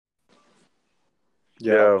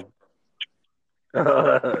Yeah.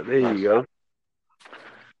 Yo, there you go.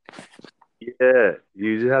 Yeah,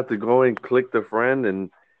 you just have to go and click the friend,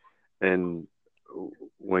 and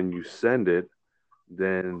when you send it,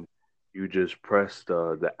 then you just press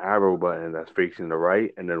the arrow button that's facing the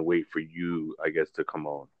right, and then wait for you, I guess, to come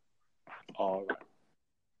on. All right.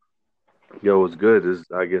 Yo, it's good. This is,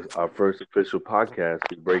 I guess, our first official podcast.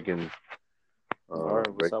 We're All right.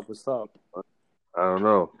 What's break. up? What's up? I don't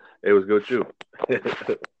know. It was good too.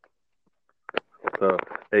 So,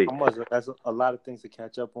 hey, I must. That's a lot of things to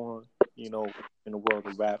catch up on. In the world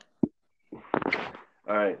of rap. all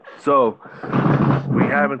right. So we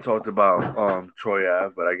haven't talked about Troy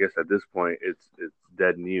Ave, but I guess at this point it's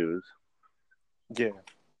dead news. Yeah.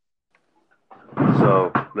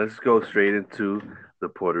 So let's go straight into the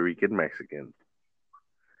Puerto Rican Mexican.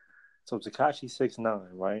 So Takashi 6ix9ine,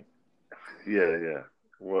 right? Yeah, yeah.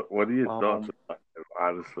 What are your thoughts Um. on it,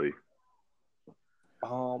 honestly?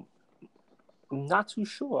 Um. Not too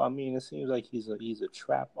sure. I mean, it seems like he's a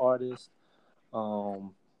trap artist.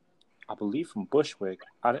 Um. I believe from Bushwick.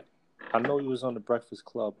 I know he was on the Breakfast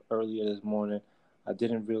Club earlier this morning. I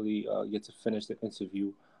didn't really get to finish the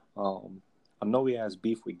interview. Um. I know he has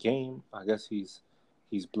beef with Game. I guess he's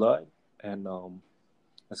blood, and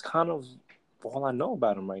that's kind of all I know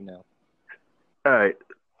about him right now. All right,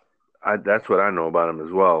 that's what I know about him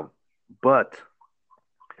as well. But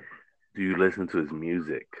do you listen to his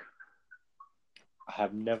music? I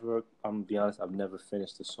have never. I'm gonna be honest. I've never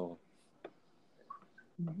finished the song.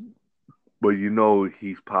 But you know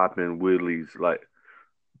he's popping willies like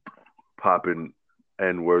popping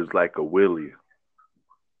n words like a willie.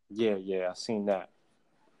 Yeah, yeah, I seen that.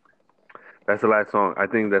 That's the last song. I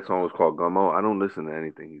think that song was called Gummo. I don't listen to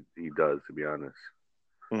anything he does, to be honest.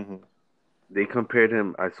 Hmm. They compared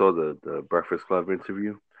him. I saw the Breakfast Club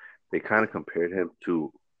interview. They kind of compared him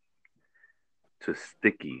to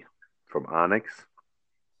Sticky from Onyx.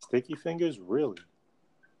 Sticky Fingers, really?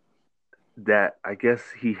 That I guess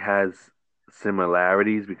he has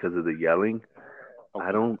similarities because of the yelling. I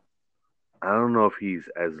Okay. don't I don't know if he's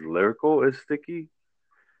as lyrical as Sticky.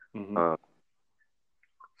 Hmm. Uh,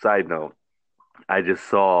 Side note, I just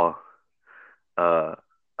saw uh,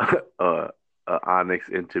 a Onyx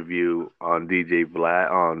interview on DJ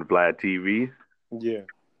Vlad on Vlad TV. Yeah.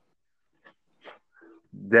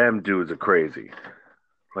 Them dudes are crazy.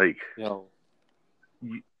 Like, Yo.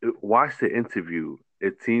 you, watch the interview.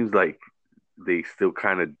 It seems like they still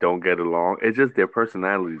kind of don't get along. It's just their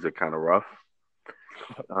personalities are kind of rough.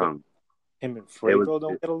 Wait, Um, him and it was Fravo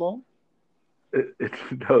don't get along? it,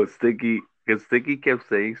 no Sticky because Sticky kept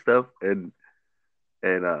saying stuff and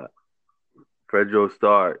Fredro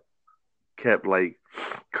Starr kept like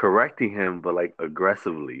correcting him, but like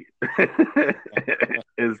aggressively.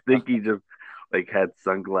 And Sticky just like had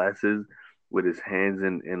sunglasses with his hands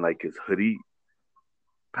in like his hoodie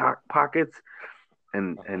pockets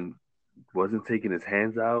Uh-huh. and wasn't taking his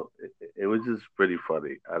hands out. It was just pretty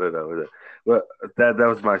funny. I don't know, but that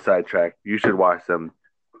was my sidetrack. You should watch them.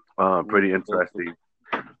 Pretty Will do. interesting.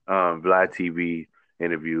 Vlad TV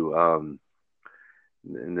interview.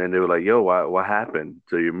 And then they were like, "Yo, what happened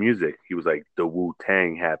to your music?" He was like, "The Wu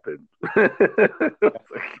Tang happened."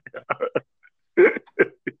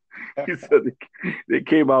 He said they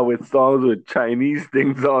came out with songs with Chinese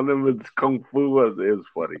things on them with kung fu. It was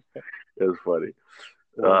funny. It was funny.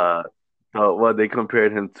 Word. Uh, well, they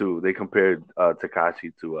compared him to they compared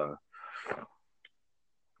Takashi to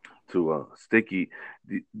Sticky.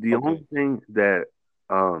 The Okay. only thing that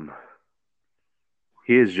um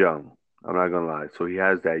he is young. I'm not gonna lie. So he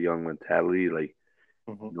has that young mentality. Like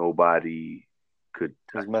Hmm. nobody could Is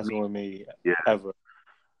touch me. messing with me Yeah, ever.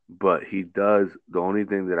 but he does. The only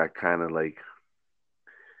thing that I kind of like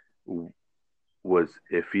was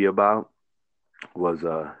iffy about was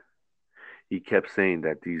he kept saying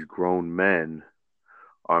that these grown men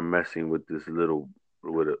are messing with this little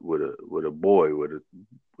with a boy with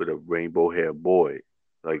a rainbow hair boy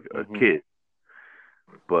like a Hmm. kid,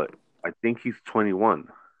 but I think he's 21,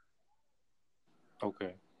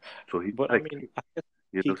 Okay. so he's But I like mean, I guess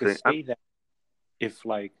you he know what I'm could saying. say that if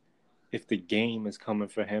like if the game is coming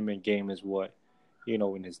for him and game is what,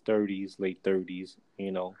 in his 30s, late 30s,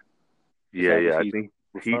 is Yeah, that what yeah. I he's think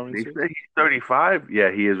referring they to? say he's 35.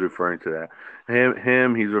 Yeah, he is referring to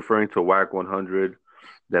that. He's referring to WAC 100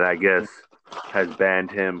 that I guess has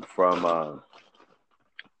banned him from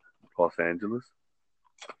Los Angeles.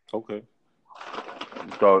 Okay.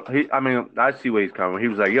 So I mean, I see where he's coming. He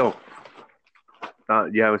was like, "Yo,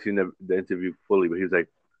 you haven't seen the interview fully, but he was like,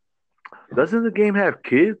 doesn't the game have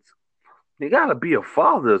kids? You gotta be a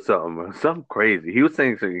father or something, something crazy." He was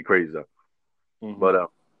saying something crazy, though. Hmm. But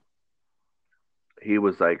he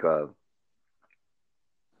was like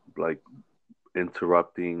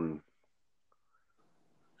interrupting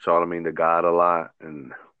Charlemagne the God a lot,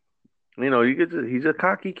 and you get he's a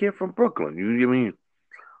cocky kid from Brooklyn. I mean,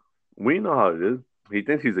 we know how it is. He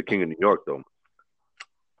thinks he's the king of New York, though.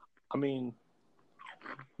 I mean,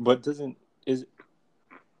 but doesn't is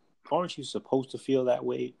aren't you supposed to feel that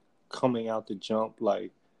way coming out the jump?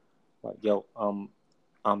 Like yo, I'm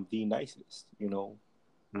the nicest.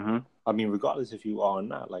 Mm-hmm. I mean, regardless if you are or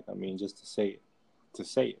not. Like, I mean, just to say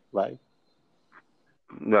it, right?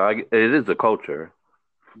 No, it is a culture.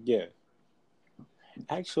 Yeah.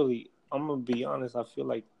 Actually, I'm gonna be honest. I feel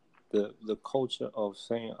like the culture of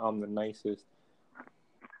saying I'm the nicest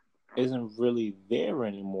isn't really there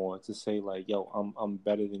anymore. To say like, yo, I'm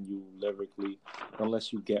better than you lyrically,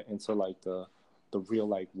 unless you get into like the real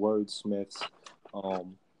like wordsmiths,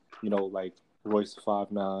 um, like Royce 5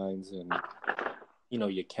 9s and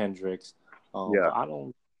your Kendricks. Yeah, But I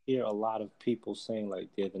don't hear a lot of people saying like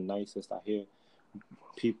they're the nicest. I hear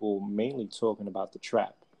people mainly talking about the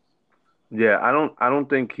trap. yeah. I don't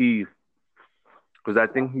think because I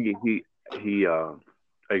think he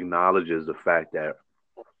acknowledges the fact that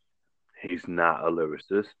he's not a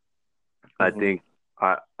lyricist. I Hmm. think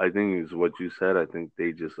I think is what you said. I think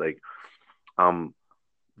they just like I'm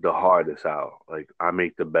the hardest out. Like I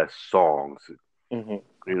make the best songs. Hmm.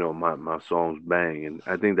 My songs bang, and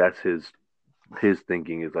I think that's his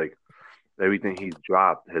thinking is like everything he's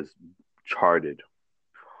dropped has charted.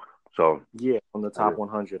 So Yeah, on the I top guess,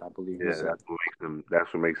 100, I believe he yeah, said.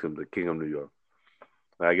 that's what makes him the king of New York.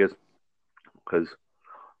 I guess because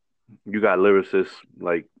you got lyricists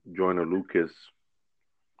like Joyner Lucas.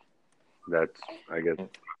 That's I guess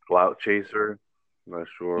clout chaser. Not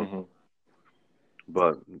sure, Hmm.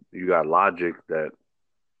 but you got Logic that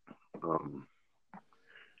um,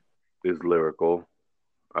 is lyrical.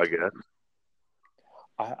 I guess.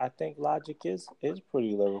 I think Logic is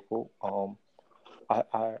pretty lyrical.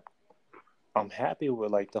 I I'm happy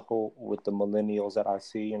with like with the millennials that I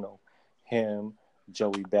see. Him,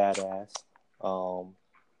 Joey Badass. Um,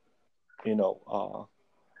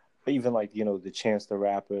 even like the Chance the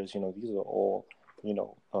Rappers. These are all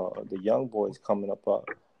the young boys coming up.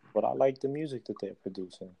 But I like the music that they're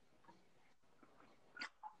producing.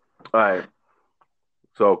 All right.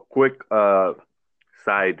 So quick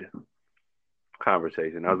side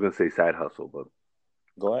conversation. I was gonna say side hustle, but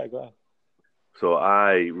Go ahead, go ahead. so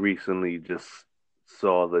I recently just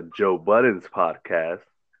saw the Joe Buttons podcast.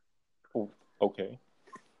 Oh, okay.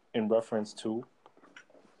 In reference to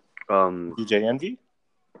Um, DJ Envy.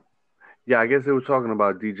 yeah, I guess they were talking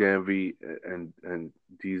about DJ Envy and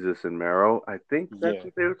Jesus and Mero. I think that's Yeah,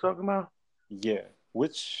 what they were talking about. yeah.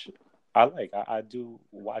 Which I like. I do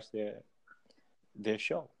watch their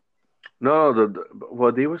show. No,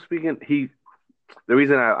 well, they were speaking. The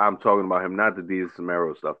reason I'm talking about him, not the Jesus and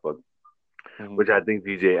Mero stuff, but Hmm. which I think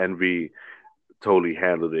DJ Envy totally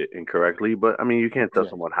handled it incorrectly. But I mean, you can't tell Yeah,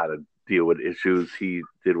 someone how to deal with issues. He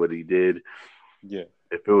did what he did. yeah.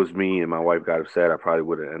 If it was me and my wife got upset, I probably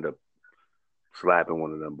would have ended up slapping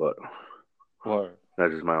one of them. But Or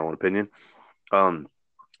that's just my own opinion. Um,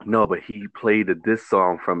 no, but he played a diss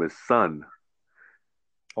song from his son,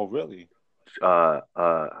 oh really? uh,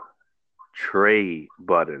 uh, Trey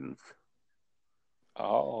Buttons. Oh,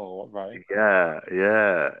 all right. Yeah,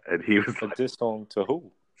 yeah, and he was A like diss song to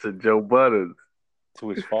who? to Joe Buttons. To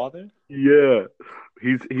his father? Yeah,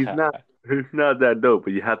 he's not Ha. he's not that dope,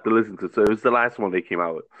 but you have to listen to. So it was the last one they came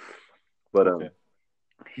out with. But Okay.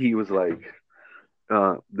 he was like,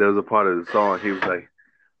 there was a part of the song. He was like,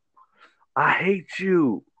 "I hate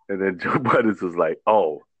you," and then Joe Buttons was like,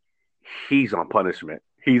 "Oh, he's on punishment.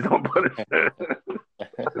 He's on punishment."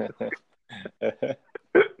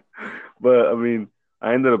 But I mean,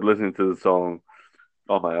 I ended up listening to the song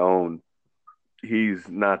on my own. He's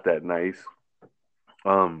not that nice.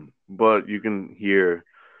 But you can hear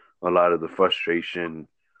a lot of the frustration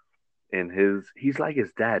in he's like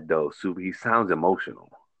his dad though, so he sounds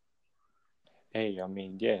emotional. Hey, I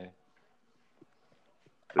mean, yeah.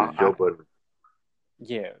 Because Joe Budden,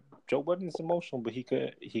 Yeah. Joe Budden's emotional, but he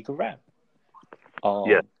could rap.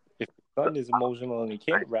 yeah, If his son is emotional and he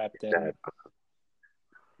I can't rap, think then that.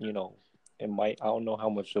 you know it might. I don't know how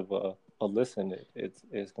much of a listen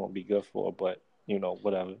it's gonna be good for, but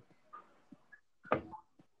whatever.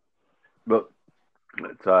 But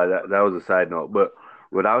sorry, that was a side note. But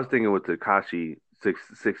what I was thinking with Takashi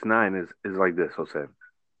 6ix9ine is like this, Jose.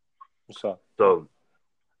 So. So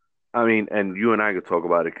I mean, and you and I could talk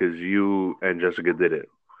about it because you and Jessica did it.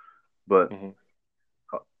 But Hmm.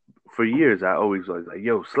 uh, for years, I always was like,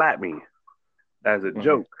 "Yo, slap me" as a Hmm.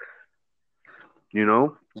 joke, you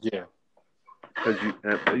know. Yeah. because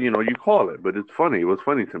you call it, but it's funny. It was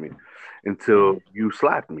funny to me until you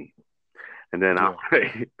slapped me, and then I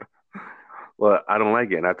Yeah. well, I don't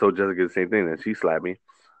like it, and I told Jessica the same thing, and she slapped me,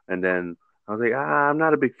 and then I was like, I'm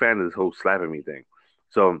not a big fan of this whole slapping me thing,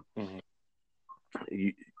 so Hmm.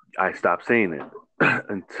 you, I stopped saying it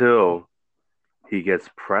until he gets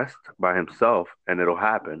pressed by himself, and it'll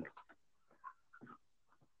happen.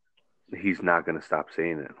 He's not gonna stop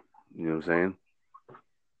saying it. You know what I'm saying?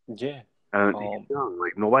 Yeah. And he's Um. young.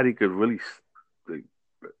 Like nobody could really. Like,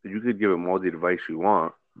 you could give him all the advice you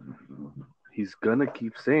want. He's gonna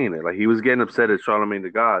keep saying it. Like he was getting upset at Charlemagne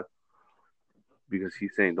the God because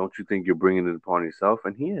he's saying, "Don't you think you're bringing it upon yourself?"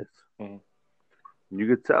 And he is. Mhm. You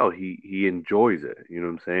could tell he enjoys it. You know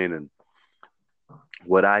what I'm saying? And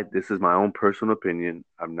what I this is my own personal opinion.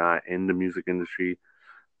 I'm not in the music industry.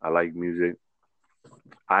 I like music.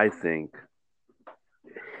 I think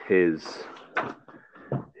his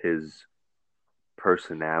his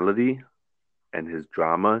personality and his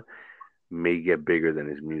drama may get bigger than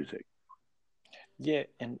his music. Yeah,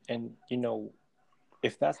 and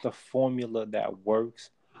if that's the formula that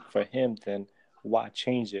works for him, then why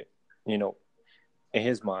change it? You know, in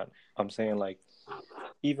his mind, I'm saying like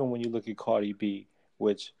even when you look at Cardi B,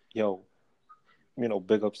 which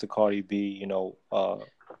big ups to Cardi B,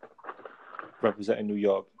 representing New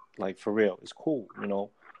York, like for real, it's cool,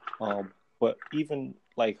 but even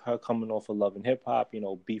like her coming off of Love and Hip Hop,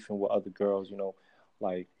 beefing with other girls,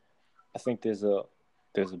 like I think there's a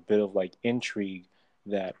bit of like intrigue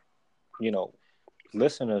that you know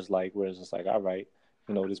listeners like, where it's just like, all right,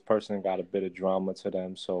 this person got a bit of drama to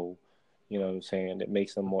them, so what I'm saying, it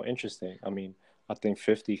makes them more interesting. I mean, I think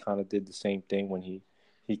 50 kind of did the same thing when he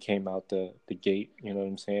came out the gate, what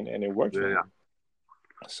I'm saying, and it worked for Yeah. him.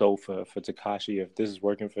 So for Takashi, if this is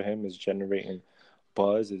working for him, is generating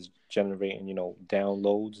buzz, is generating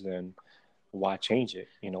downloads, then why change it,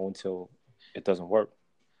 until it doesn't work?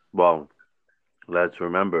 Well, let's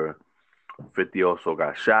remember 50 also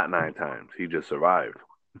got shot 9 times. He just survived.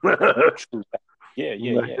 True. Yeah,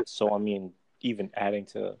 yeah, yeah. So I mean, even adding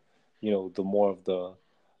to, the more of the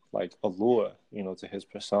like allure, to his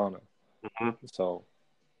persona. Mhm. So,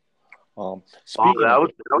 Oh, speaking of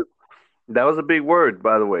that was a big word,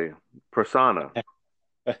 by the way. Persona.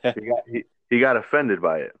 it, He got offended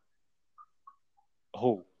by it.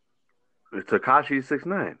 who? It's Takashi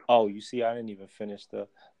 6ix9ine. Oh, you see, I didn't even finish the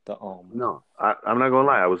No, I'm not gonna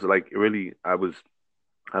lie. I was like really. I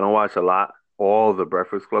don't watch a lot all the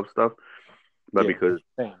Breakfast Club stuff, but yeah, because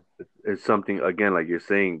same. it's something again, like you're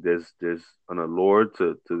saying, there's an allure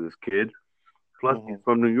to this kid. Plus, he's Hmm.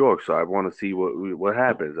 from New York, so I want to see what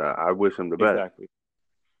happens. I wish him the best. Exactly.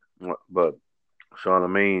 But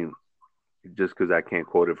Charlemagne, just because I can't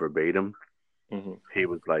quote it verbatim, Hmm. he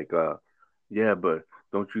was like, yeah, but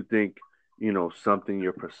don't you think, something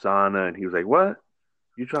your persona? And he was like, what?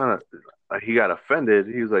 You trying to? He got offended.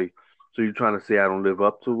 He was like, so you trying to say I don't live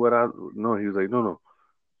up to what I? No, he was like, no, no,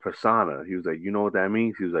 persona. He was like, you know what that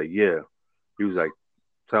means? He was like, yeah. He was like,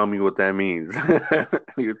 tell me what that means.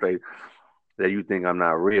 He was like, that you think I'm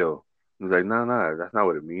not real. He was like, no, no, that's not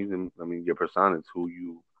what it means. And, I mean, your persona is who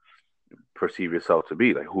you perceive yourself to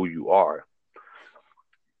be, like who you are.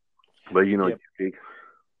 But Yeah,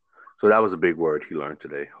 so that was a big word he learned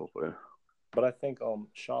today. Hopefully, but I think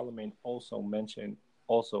Charlemagne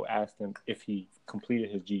also asked him if he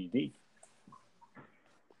completed his GED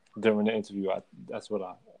during the interview. That's what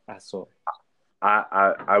I saw. I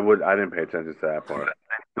didn't pay attention to that part.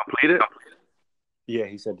 Complete it? Yeah,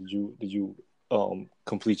 he said, did you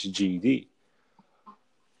complete your GED?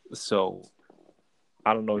 So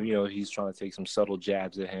I don't know, he's trying to take some subtle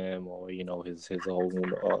jabs at him, or his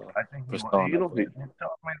whole I think persona. But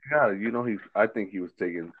I think he was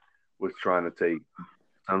trying to take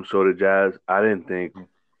some sort of jazz. I didn't think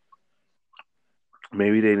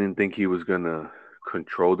maybe they didn't think he was gonna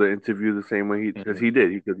control the interview the same way because Mhm, he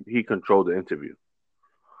did. He controlled the interview.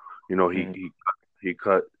 You know, mhm, he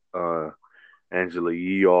cut Angela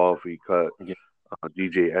Yee off. He cut yeah,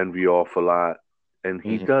 DJ Envy off a lot, and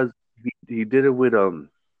mhm, he did it with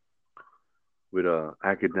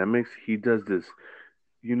academics. He does this,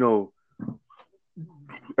 you know,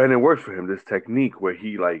 and it works for him. This technique where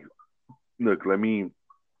he like, look, let me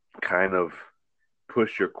kind of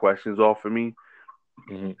push your questions off of me.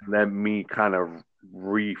 mhm, Let me kind of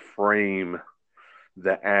reframe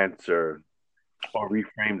the answer or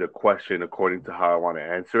reframe the question according to how I want to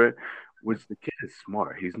answer it. Which the kid is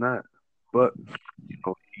smart. He's not, but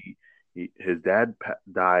his dad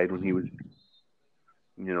died when he was,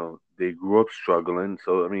 they grew up struggling.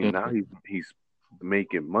 So I mean, now mhm. he's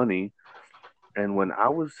making money. And when I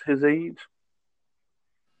was his age,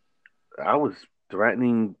 I was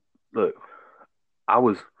threatening. Look, I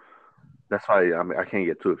was. That's why I can't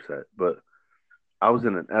get too upset. But I was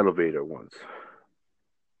in an elevator once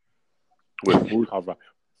with Boots. All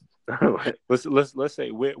right. It Let's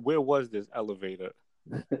say where was this elevator?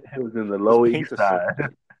 was in the Let's Lower paint East the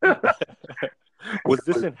scene. Side. Was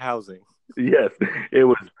this in housing? Yes, it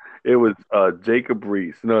was. It was Jacob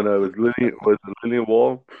Reese. No, no, it was Lillian. Was it Lillian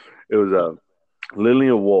Wall? It was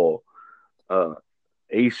Lillian Wall. Uh,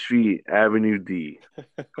 8th Street Avenue D.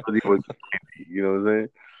 Really was, you know what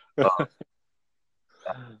I'm saying?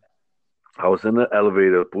 I was in the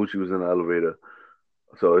elevator. Bucci was in the elevator.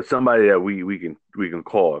 So it's somebody that we can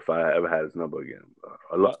call if I ever had his number again.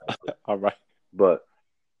 All right. But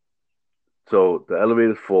so the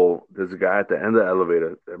elevator's full. There's a guy at the end of the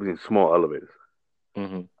elevator. Everything's small elevators.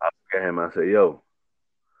 Mm-hmm. I look at him. I say, "Yo,"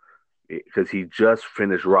 because he just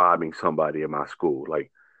finished robbing somebody in my school,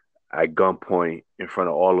 like at gunpoint in front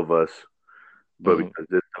of all of us. But Mm-hmm. because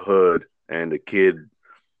it's the hood and the kid,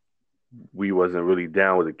 we wasn't really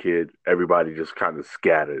down with the kid. Everybody just kind of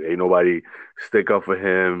scattered. Ain't nobody stick up for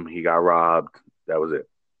him. He got robbed. That was it.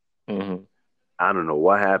 Mm-hmm. I don't know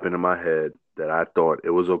what happened in my head that I thought it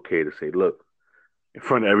was okay to say, look, in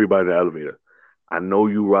front of everybody in the elevator, I know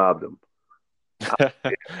you robbed him.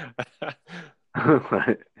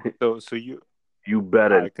 So you You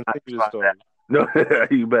better all right, not continue the try story. that. No,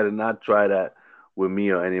 you better not try that with me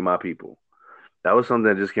or any of my people. That was something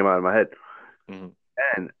that just came out of my head. Mm-hmm.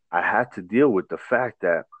 And I had to deal with the fact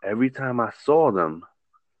that every time I saw them,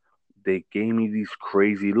 they gave me these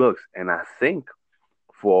crazy looks. And I think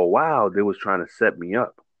for a while they was trying to set me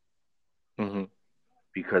up Mm-hmm.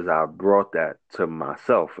 because I brought that to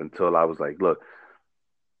myself until I was like, look,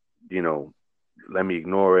 you know, let me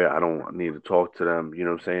ignore it. I don't need to talk to them. You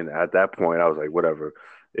know what I'm saying? At that point, I was like, whatever.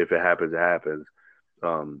 If it happens, it happens.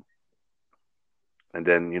 Um, and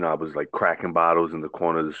then, I was like cracking bottles in the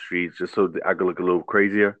corner of the streets just so I could look a little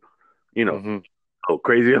crazier, Mm-hmm. a little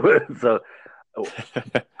crazier. So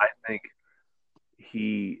I think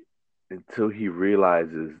he, until he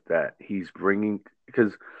realizes that he's bringing,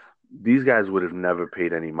 because these guys would have never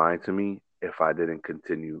paid any mind to me if I didn't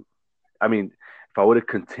continue. I mean, if I would have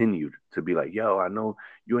continued to be like, yo, I know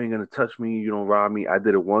you ain't gonna touch me, you don't rob me. I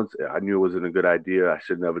did it once. I knew it wasn't a good idea. I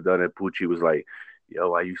should have never done it. Poochie was like,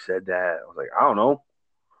 yo, why you said that? I was like, I don't know.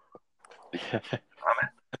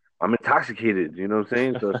 I'm intoxicated. You know what I'm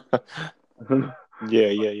saying? So, Yeah,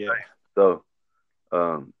 yeah, yeah. so,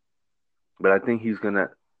 um, but I think he's gonna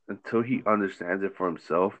until he understands it for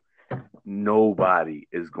himself. Nobody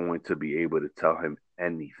is going to be able to tell him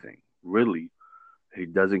anything. Really, he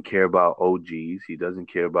doesn't care about OGs. He doesn't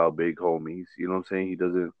care about big homies. You know what I'm saying? He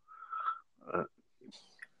doesn't. Uh,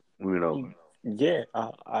 you know. Yeah,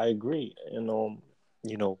 I agree. You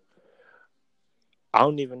know, I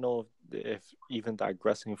don't even know if even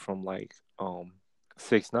digressing from like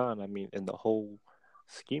 6ix9ine. I mean, in the whole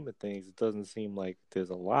scheme of things, it doesn't seem like there's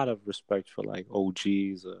a lot of respect for like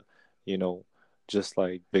OGs or you know just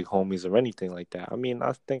like big homies or anything like that. I mean,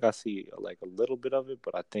 I think I see like a little bit of it,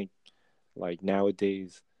 but I think like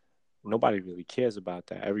nowadays nobody really cares about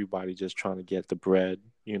that. Everybody just trying to get the bread,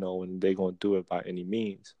 and they're gonna do it by any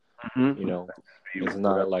means. You Mm-hmm. know, it's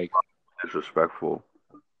not like Disrespectful.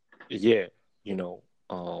 yeah, you know.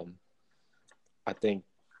 I think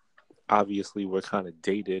obviously we're kind of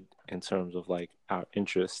dated in terms of like our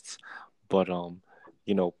interests, but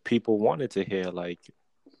people wanted to hear like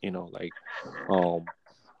like um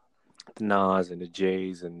the Nas and the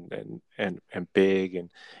Jays and Big and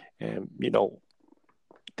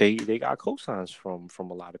they got cosigns from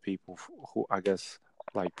a lot of people who I guess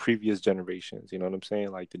like previous generations, you know what I'm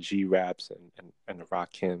saying, like the G Raps and the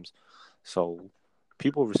Rakims. So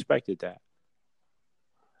people respected that.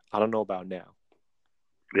 I don't know about now.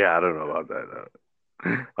 Yeah, I don't know about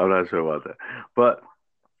that. I'm not sure about that. But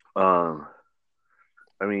um,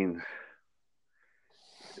 I mean,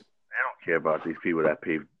 I don't care about these people that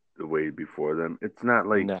paved the way before them. It's not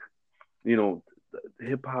like No.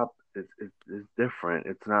 hip hop is different.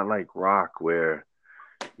 It's not like rock where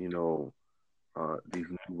you know these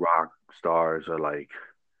new rock stars are like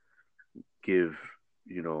give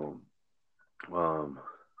you know um,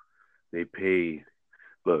 they pay.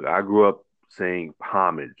 Look, I grew up saying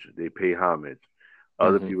homage. They pay homage.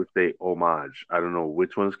 Other Hmm. people say homage. I don't know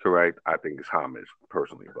which one's correct. I think it's homage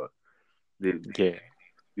personally, but Yeah.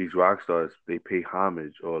 these rock stars they pay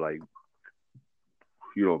homage or like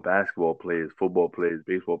basketball players, football players,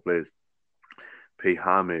 baseball players pay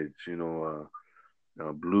homage.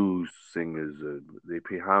 Blues singers they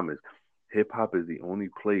pay homage. Hip hop is the only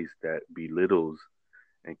place that belittles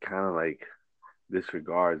and kind of like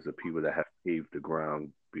disregards the people that have paved the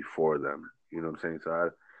ground before them. You know what I'm saying?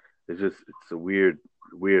 So it's a weird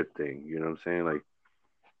thing. You know what I'm saying? Like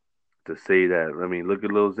to say that. I mean, look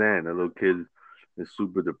at Lil Xan. That little kid is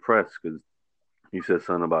super depressed because he said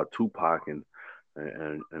something about Tupac and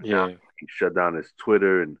now Yeah. he shut down his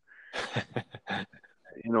Twitter and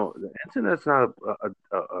the internet's not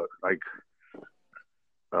like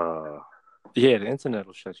uh Yeah, the internet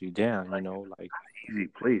will shut you down, like easy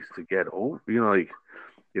place to get over. Like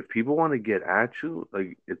if people want to get at you,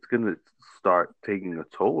 like it's gonna start taking a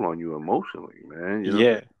toll on you emotionally, man. You know what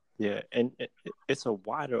I'm yeah, yeah. And it's a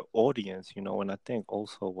wider audience, and I think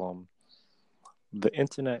also the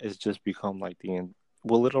internet has just become like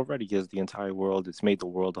well, it already is the entire world. It's made the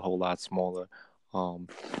world a whole lot smaller. Um,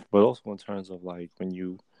 but also in terms of like when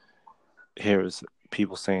you hear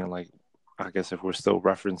people saying like, I guess if we're still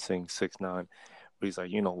referencing 6ix9ine, but he's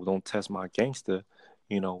like, don't test my gangster.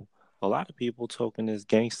 You know, a lot of people talking this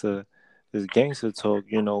gangster talk,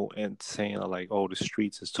 and saying like, oh, the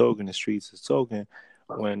streets is talking, the streets is talking,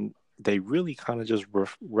 when they really kind of just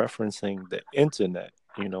referencing the internet.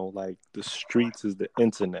 Like the streets is the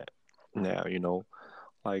internet now.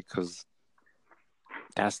 Like because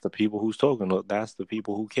that's the people who's talking, or that's the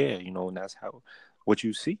people who care. And that's how what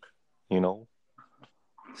you see. You know,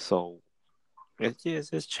 so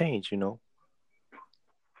it's changed.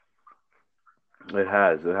 it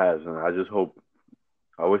has, and I just hope.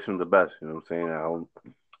 I wish him the best. You know what I'm saying?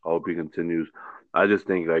 I hope he continues. I just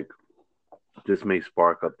think like this may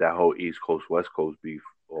spark up that whole East Coast West Coast beef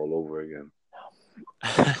all over again.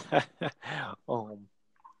 um,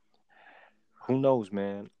 who knows,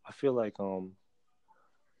 man? I feel like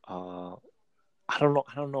uh I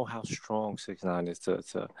don't know how strong 6ix9ine is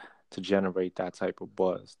to generate that type of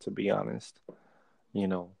buzz. To be honest, you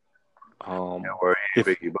know, Yeah, um, where if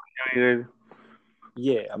Biggie, but you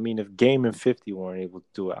yeah, I mean, if Game and 50 weren't able to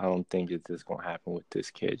do it, I don't think it's just gonna happen with this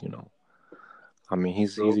kid. I mean,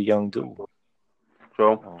 he's know, a young dude.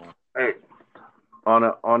 so Um, hey, on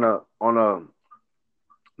a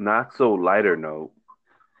not so lighter note,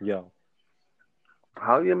 yo,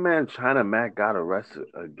 how your man China Mac got arrested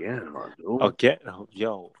again, my dude? again,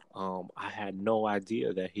 yo, I had no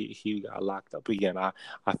idea that he got locked up again. I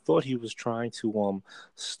thought he was trying to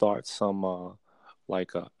start some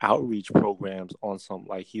like outreach programs on some,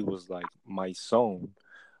 like he was like my son,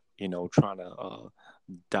 trying to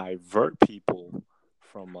divert people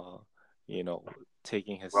from you know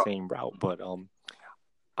taking his Well, same route. But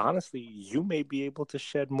honestly, you may be able to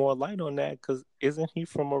shed more light on that, because isn't he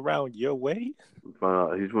from around your way?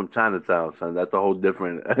 he's from Chinatown, son. That's a whole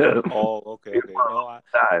different. Oh, okay, He's okay. from No,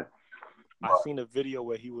 outside. I seen a video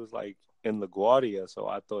where he was like in LaGuardia, so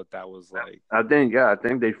I thought that was like, I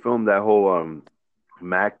think they filmed that whole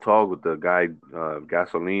Mac talk with the guy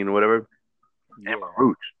gasoline or whatever in yeah.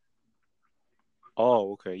 Baruch.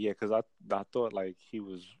 Oh, okay, yeah. Because I thought like he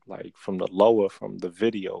was like from the lower, from the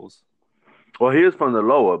videos. Well, he is from the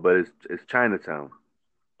lower, but it's Chinatown.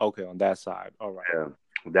 Okay, on that side. All right. Yeah,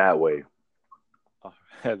 that way.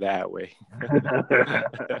 That way.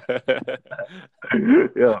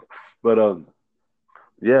 Yeah, but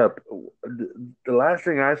yeah. The last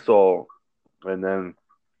thing I saw, and then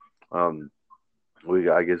um,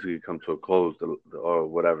 I guess we could come to a close, or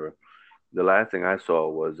whatever. The last thing I saw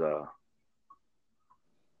was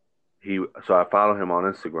he. So I follow him on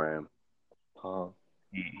Instagram. uh,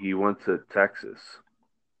 He went to Texas.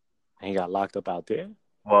 he got locked up out there.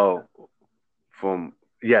 Well, from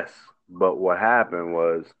yes, but what happened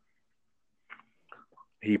was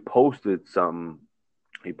he posted something.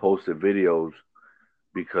 He posted videos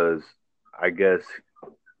because I guess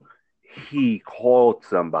he called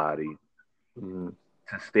somebody Mm,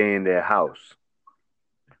 to stay in their house.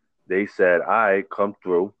 They said, "All right, come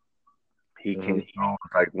through." He came mm-hmm. through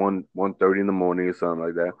like 1:30 in the morning or something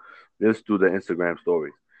like that. Just through the Instagram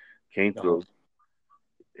stories. Came Uh-huh. through.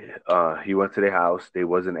 He went to their house. They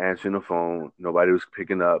wasn't answering the phone. Nobody was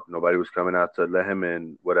picking up. Nobody was coming out to let him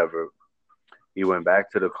in. Whatever. He went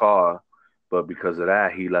back to the car, but because of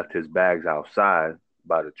that, he left his bags outside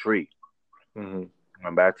by the tree. Mm-hmm.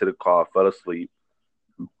 Went back to the car, fell asleep.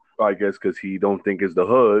 I guess because he don't think it's the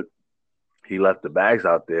hood. He left the bags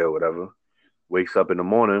out there, or whatever. Wakes up in the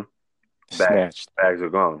morning, bags Snatched. bags are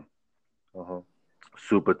gone. Uh-huh.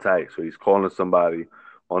 Super tight. So he's calling somebody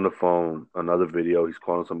on the phone. Another video, he's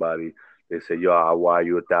calling somebody. They say, "Yo, I'll wire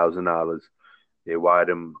you $1,000." They wired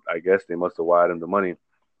him. I guess they must have wired him the money.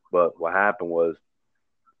 But what happened was,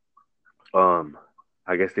 um,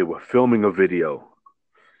 I guess they were filming a video.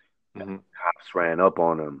 Mm-hmm. Cops ran up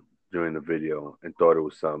on him during the video and thought it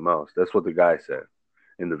was something else. That's what the guy said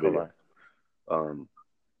in the All video. right. Um,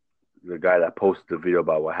 the guy that posted the video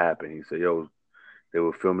about what happened, he said, "Yo, They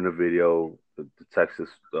were filming a video. The Texas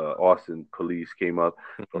Austin police came up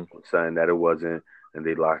Mhm. saying that it wasn't, and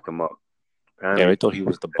they locked him up. Yeah, Apparently, they thought he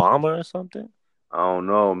was the bomber or something. I don't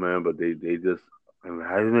know, man, but they just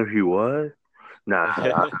imagine if he was. Nah,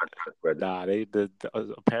 I read it. Nah,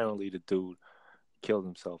 apparently the dude killed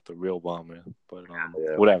himself, the real bomber. But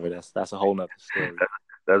Yeah, whatever. That's a whole nother story.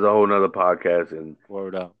 that's a whole nother podcast, and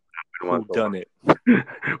Word up. we don't Who want to talk done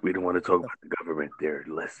it? we don't want to talk about the government. They're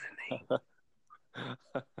listening.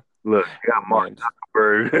 Look, you got Mark Man,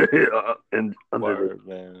 Zuckerberg and word,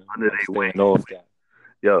 man. under I'm their wing. staying off that.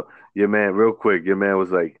 Yo, your man, real quick, your man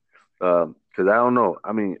was like, because I don't know.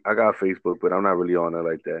 I mean, I got Facebook, but I'm not really on it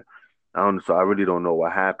like that. I don't, so I really don't know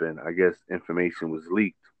what happened. I guess information was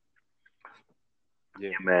leaked. Yeah.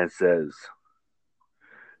 Your man says,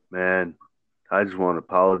 "Man, I just want to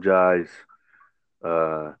apologize.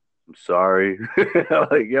 I'm sorry." I'm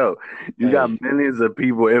like, yo, you got Hey, millions of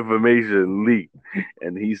people information leaked,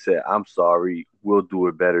 and he said, "I'm sorry. We'll do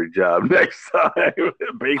a better job next time." I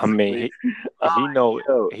mean, Basically, he know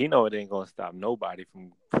yo, it ain't gonna stop nobody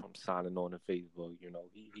from signing on to Facebook. You know,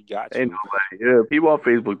 he got ain't you. nobody. Yeah, people on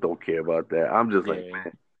Facebook don't care about that. I'm just like,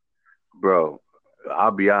 Yeah. bro,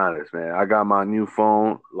 I'll be honest, man. I got my new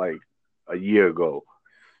phone like a year ago.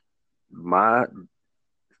 My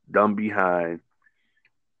dumb behind.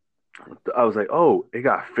 I was like, oh, it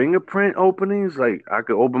got fingerprint openings. Like I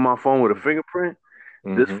could open my phone with a fingerprint.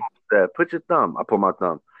 This Mm-hmm. phone said, put your thumb. I put my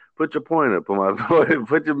thumb. Put your pointer. Put my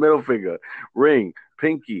put your middle finger. Ring,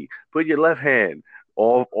 pinky. Put your left hand.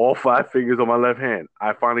 All five fingers on my left hand.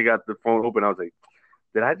 I finally got the phone open. I was like,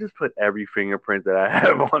 did I just put every fingerprint that I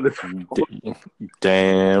have on this phone?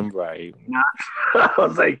 Damn right. I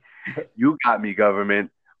was like, you got me, government.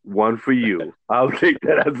 One for you. I'll take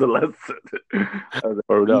that as a lesson. I was like,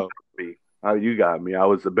 Word you up. got me. You got me. I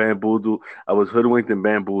was a bamboozled. I was hoodwinked and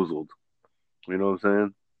bamboozled. You know what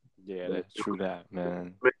I'm Yeah, saying? that's true. That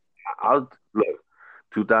man. I'll look.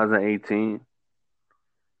 2018.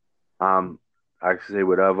 Um, I can say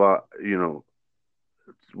whatever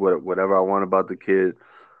whatever I want about the kid.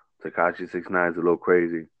 Takashi 69 is a little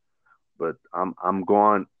crazy, but I'm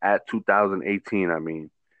going at 2018. I mean,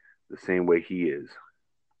 the same way he is.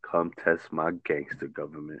 Come test my gangster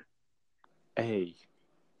government. Hey,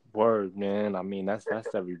 word, man. I mean, that's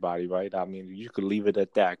everybody, right? I mean, you could leave it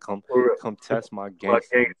at that. Come test my My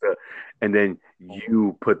gangster. gangster, and then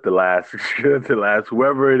you put the last, the last,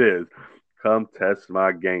 whoever it is, come test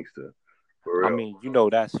my gangster. For I real. mean, you know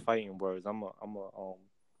that's fighting words. I'm a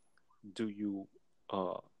do you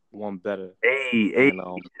uh one better Hey, hey. and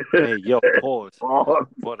hey yo pause. Oh,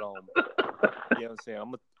 But you know what I'm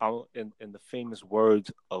saying? I'm in the famous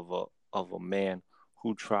words of a man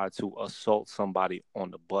who tried to assault somebody on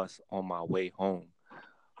the bus on my way home.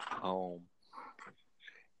 Um,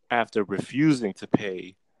 after refusing to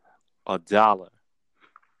pay $1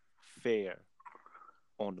 fare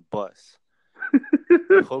on the bus,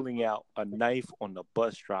 pulling out a knife on the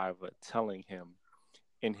bus driver, telling him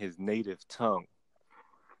in his native tongue,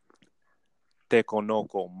 "Te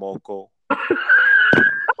conozco, moco,"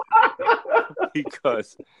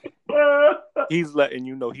 because he's letting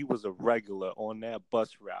you know he was a regular on that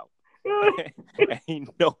bus route. And he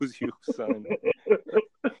knows you, son.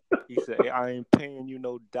 He said, "Hey, I ain't paying you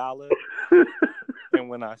no dollar. And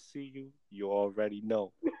when I see you, you already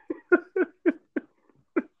know."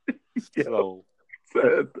 Yo,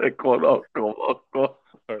 So, te conozco, loco.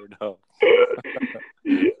 heard up.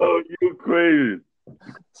 Oh, you crazy.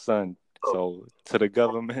 Son, so to the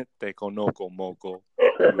government, they conozco, moco.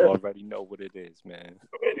 You already know what it is, man.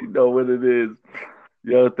 You know what it is.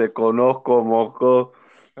 Yo, te conozco, moco.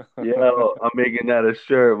 Yo, I'm making that a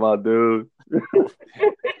shirt, my dude.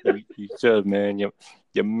 You should, man.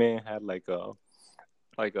 Your man had like a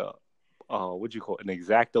what you call it, an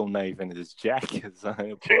X-Acto knife in his jacket, son.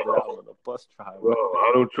 And pulled it out on the bus Bro, driver.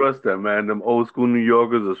 I don't trust that, man. Them old school New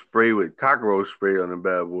Yorkers are sprayed with cockroach spray on them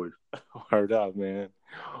bad boys. Heard up, man.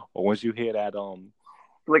 Or once you hear that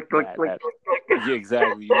Click, click, click, that click, click, yeah,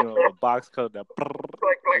 exactly. You know the box cut that click,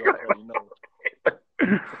 you already know click.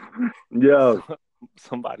 Yo,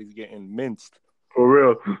 somebody's getting minced. for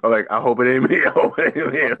real. I'm like, I hope it ain't me. I hope it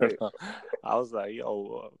ain't me. Like, I was like,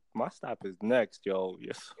 yo, my stop is next, yo.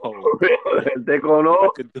 Yeah, so for real. They going I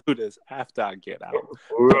off? could do this after I get out,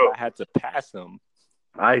 For but real. I had to pass him.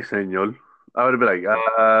 Ay, señor. I would have been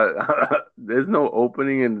like, there's no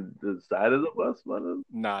opening in the side of the bus, man.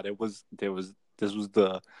 Nah, this was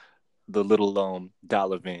the little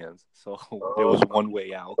dollar vans, so there was one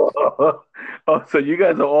way out. Oh, so you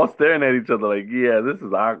guys are all staring at each other like, yeah, this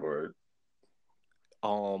is awkward.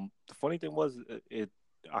 The funny thing was,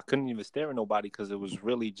 I couldn't even stare at nobody because it was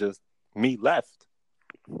really just me left.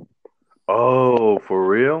 Oh, for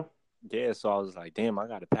real? Yeah, so I was like, damn, I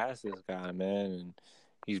gotta pass this guy, man. And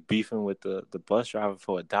he's beefing with the bus driver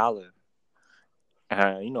for $1.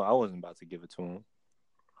 And I wasn't about to give it to him.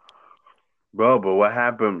 Bro, but what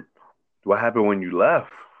happened? What happened when you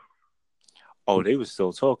left? Oh, they was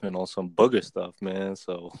still talking on some booger stuff, man.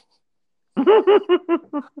 So,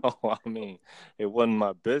 oh, I mean, it wasn't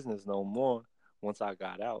my business no more once I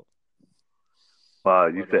got out. Wow,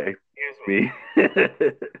 you But said, excuse me. yeah,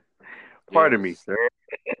 Pardon me, sir.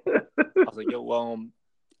 I was like, yo, well,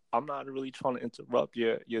 I'm not really trying to interrupt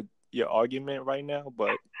your argument right now,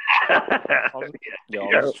 but I'm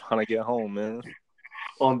Yeah. just trying to get home, man.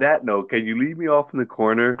 On that note, can you leave me off in the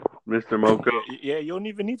corner, Mr. Mocha? Yeah, you don't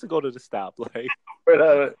even need to go to the stop. Like,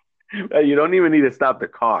 You don't even need to stop the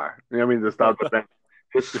car. You know what I mean? To stop the thing.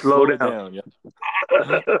 Just just slow slow it down. down,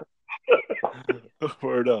 yeah.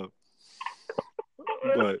 Word up.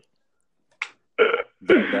 But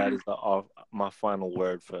that is my final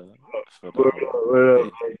word for the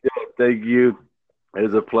day. Thank you. It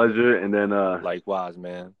was a pleasure. And then Likewise,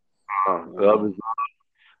 man. love is Well,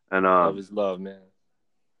 and love is love, man.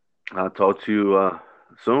 I'll talk to you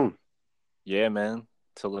soon. Yeah, man.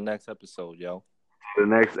 Till the next episode, yo. The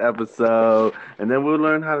next episode, and then we'll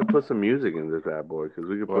learn how to put some music in this bad boy because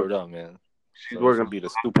we can put. Word up, man. She's So this working will be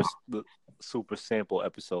the super sample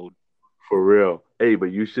episode. for real. Hey, but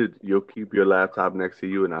you'll keep your laptop next to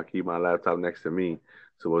you, and I'll keep my laptop next to me.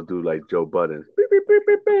 So we'll do like Joe Budden. Beep, beep, beep,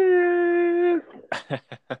 beep, beep.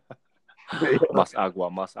 Más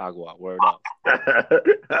agua. Word up.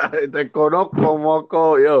 Te conozco,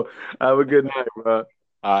 moco. Yo, have a good night, bro.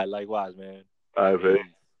 All right, likewise, man. All right, Peace.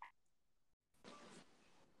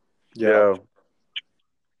 Yo.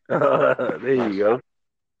 yo. There you go.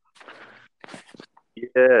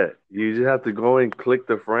 Yeah, you just have to go and click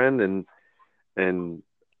the friend, and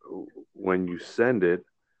when you send it,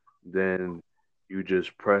 then you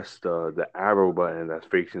just press the arrow button that's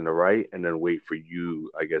facing the right, and then wait for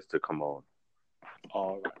you, I guess, to come on.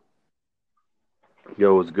 All right.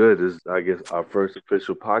 Yo, it's good. This is, I guess, our first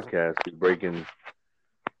official podcast. We're breaking.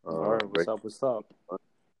 All right. Break, What's up?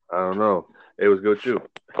 I don't know. It was good too.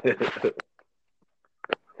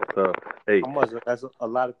 So, hey, That's a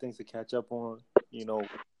lot of things to catch up on, in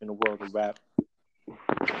the world of rap.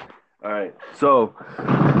 all right. So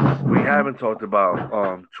we haven't talked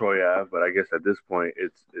about Troy Ave, but I guess at this point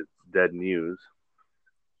it's dead news.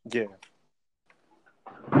 Yeah.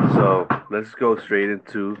 So let's go straight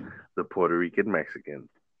into the Puerto Rican Mexican.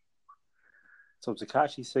 So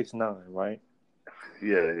Tekashi 6ix9ine, right?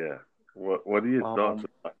 Yeah. What are your thoughts Um,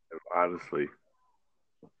 about him, honestly?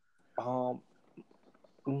 um,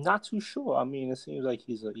 not too sure. I mean, it seems like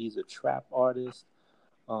he's a trap artist.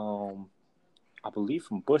 Um, I believe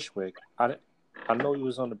from Bushwick. I know he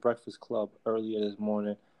was on the Breakfast Club earlier this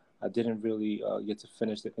morning. I didn't really get to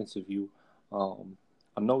finish the interview. Um,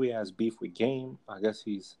 I know he has beef with Game. I guess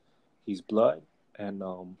he's blood, and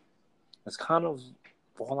that's kind of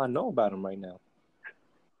all I know about him right now.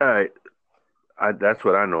 All right, that's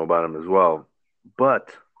what I know about him as well.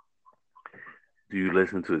 But do you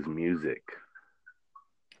listen to his music?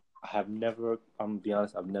 I have never. I'm gonna be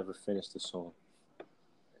honest. I've never finished the song.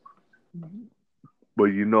 But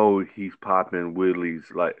you know he's popping willies,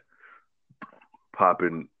 like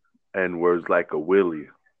popping N words like a willie.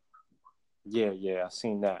 Yeah, I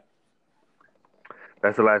seen that.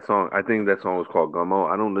 That's the last song. I think that song was called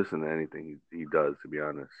Gummo. I don't listen to anything he does, to be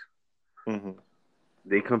honest. Hmm.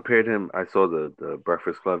 They compared him. I saw the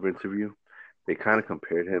Breakfast Club interview. They kind of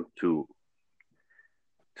compared him to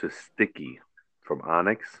Sticky from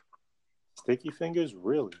Onyx. Sticky Fingers,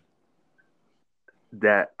 really?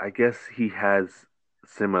 That I guess he has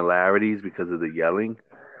similarities because of the yelling.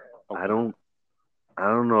 I Okay. don't I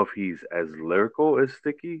don't know if he's as lyrical as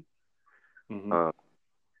Sticky. Hmm. Uh,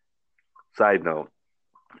 Side note,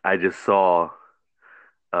 I just saw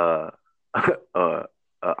uh, a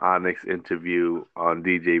Onyx interview on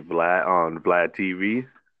DJ Vlad on Vlad TV.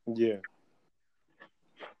 Yeah.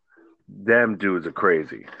 Them dudes are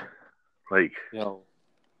crazy. Like, Yo.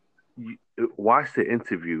 you, watch the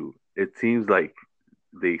interview. It seems like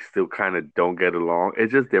they still kind of don't get along.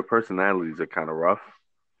 It's just their personalities are kind of rough.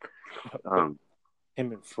 But Um,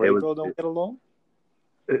 him and it was Fredo don't get along?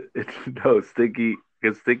 it, no Sticky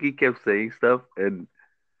because Sticky kept saying stuff and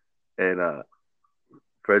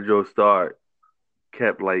Fred Joe Star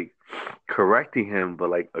kept like correcting him, but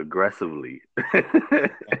like aggressively.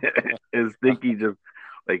 And Sticky just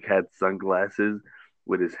like had sunglasses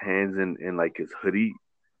with his hands in like his hoodie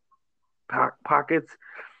pockets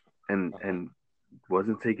Uh-huh. and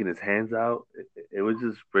wasn't taking his hands out. It was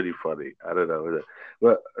just pretty funny. I don't know,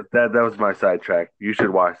 but that was my sidetrack. You should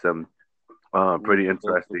watch them. Pretty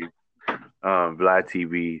interesting. Vlad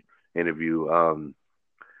TV interview. And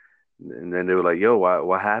then they were like, "Yo,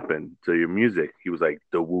 what happened to your music?" He was like,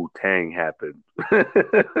 "The Wu Tang happened."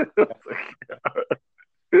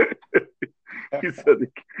 He said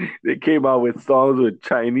they came out with songs with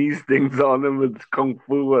Chinese things on them with kung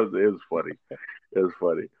fu. It was funny. It was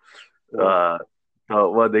funny. Well,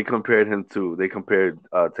 Well, they compared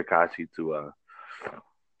Takashi to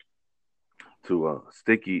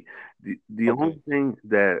Sticky. The only okay. thing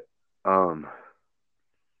that um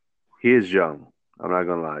he is young. I'm not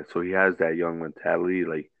gonna lie. So he has that young mentality.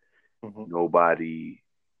 Like Hmm. nobody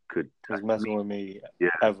could touch He's messing me. with me Yeah,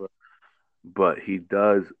 ever. but he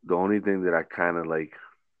does. The only thing that I kind of like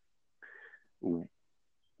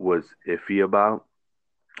was iffy about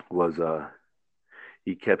was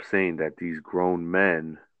he kept saying that these grown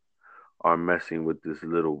men are messing with this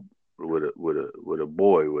little with a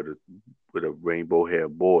boy with a rainbow hair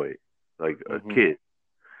boy like a Hmm. kid,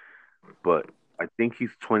 but I think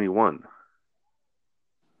he's 21,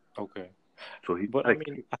 Okay. so he's But I like,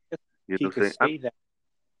 mean, I guess you he know what I'm could saying? say that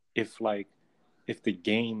if like if the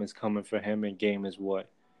game is coming for him and game is what,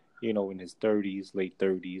 in his 30s, late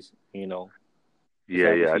 30s, is Yeah, that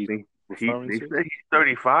what yeah. I he's think referring they to? say he's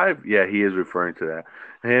 35. Yeah, he is referring to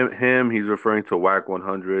that. He's referring to WAC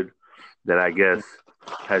 100 that I guess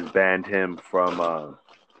has banned him from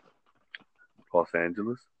Los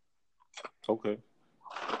Angeles. Okay.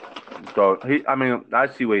 So I mean, I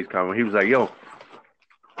see where he's coming. He was like, "Yo,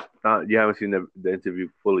 you haven't seen the interview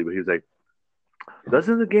fully, but he was like,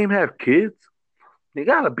 doesn't the game have kids? You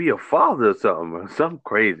gotta be a father or something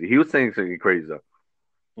crazy." He was saying something crazy, though.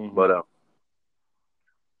 Hmm. But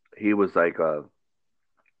he was like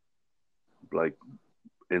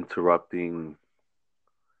interrupting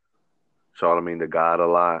Charlemagne the God a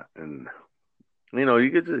lot, and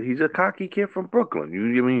he's a cocky kid from Brooklyn.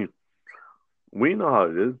 I mean, we know how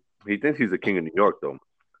it is. He thinks he's the king of New York, though.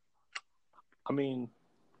 I mean,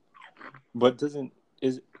 but doesn't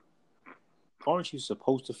is aren't you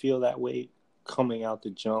supposed to feel that way coming out the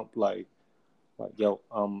jump like yo,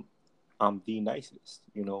 I'm the nicest.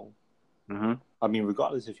 Hmm. I mean,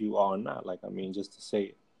 regardless if you are or not, like I mean, just to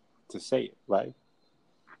say it, right?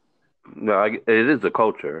 No, it is a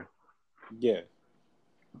culture. Yeah.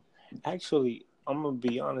 Actually, I'm gonna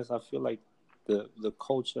be honest. I feel like the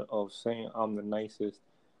culture of saying I'm the nicest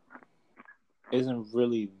isn't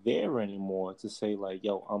really there anymore. To say like,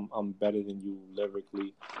 yo, I'm better than you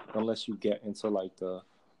lyrically, unless you get into like the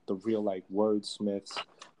real like wordsmiths,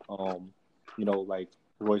 um, like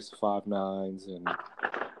Royce 5 9s and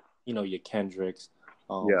your Kendricks. Yeah,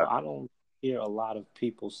 But I don't hear a lot of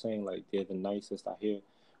people saying like they're the nicest. I hear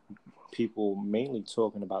people mainly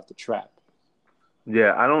talking about the trap.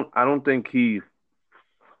 yeah. I don't think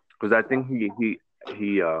because I think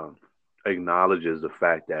he acknowledges the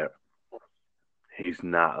fact that he's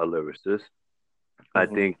not a lyricist. I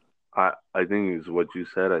Hmm. think I think is what you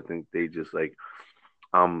said. I think they just like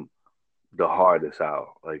I'm the hardest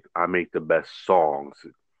out. Like I make the best songs.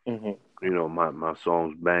 Hmm. My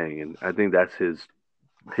songs bang, and I think that's his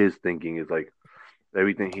thinking is like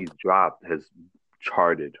everything he's dropped has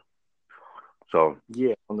charted. So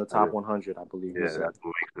Yeah, on the I top guess 100, I believe he yeah, said.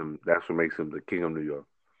 that's what makes him the king of New York.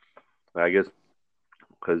 I guess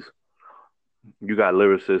because you got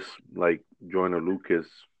lyricists like Joyner Lucas.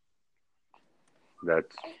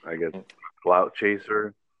 That's I guess clout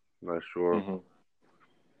chaser. Not sure, Hmm.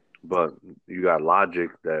 but you got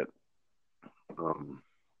Logic that um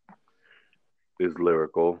is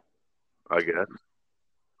lyrical. I guess.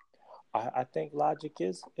 I think Logic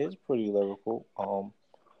is pretty lyrical.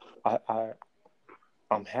 I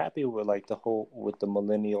I'm happy with like the whole with the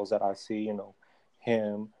millennials that I see.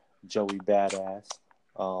 Him, Joey Badass,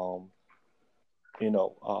 um,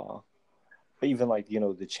 even like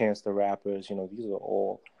the Chance the Rappers. These are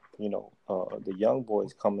all the young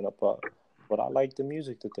boys coming up. But I like the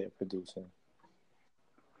music that they're producing.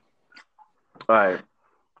 All right.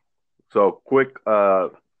 So quick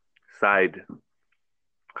side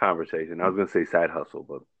conversation. I was gonna say side hustle,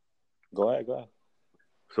 but Go ahead, go ahead.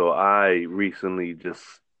 so I recently just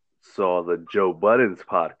saw the Joe Budden's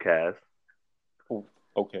podcast. Oh,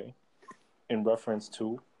 okay. In reference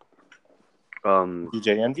to Um,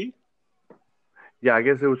 DJ Envy. yeah, I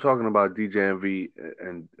guess they were talking about DJ Envy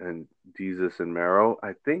and Jesus and Mero.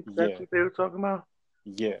 I think that's Yeah, what they were talking about.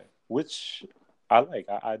 yeah. Which I like.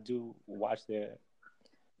 I do watch their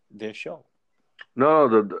show.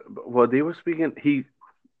 No, well, they were speaking.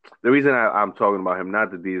 The reason I'm talking about him,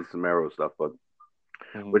 not the Jesus and Mero stuff, but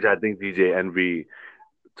Hmm. which I think DJ Envy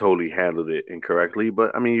totally handled it incorrectly.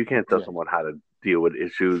 But I mean, you can't tell Yeah, someone how to deal with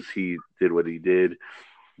issues. He did what he did.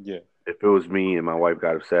 yeah. if it was me and my wife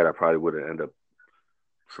got upset, I probably would have ended up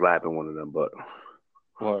slapping one of them. But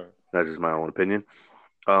Or that's just my own opinion.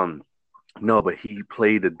 Um, no, but he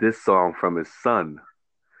played a diss song from his son,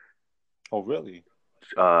 oh really?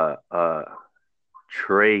 uh, uh,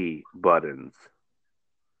 Trey Buttons.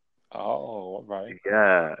 Oh, all right.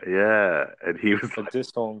 Yeah, yeah, and he was A like diss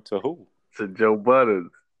song to who? to Joe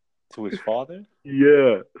Buttons. To his father?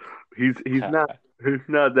 Yeah, he's Ha. not he's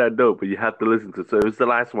not that dope, but you have to listen to. So it was the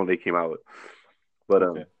last one they came out with. But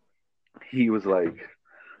Okay. he was like,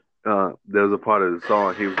 there was a part of the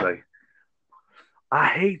song. He was like, "I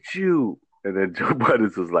hate you," and then Joe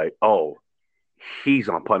Buttons was like, "Oh, he's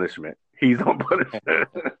on punishment. He's on punishment."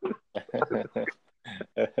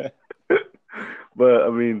 But I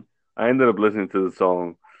mean, I ended up listening to the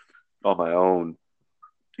song on my own.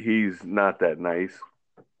 He's not that nice.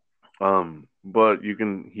 But you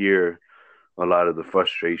can hear a lot of the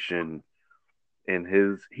frustration in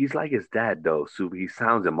his. He's like his dad though, Super. He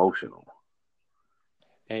sounds emotional.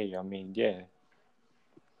 Hey, I mean, yeah.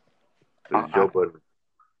 There's Joe I Budden.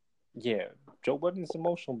 yeah, Joe Budden's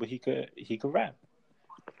emotional, but he could rap.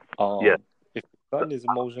 Yeah, If his son is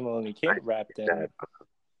emotional and he I can't rap, dad. then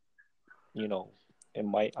you know it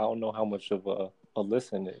might. I don't know how much of a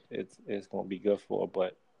listen it's gonna be good for,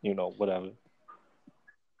 but whatever.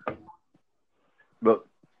 But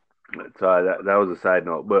so that was a side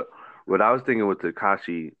note. But what I was thinking with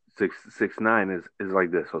Takashi 6ix9ine is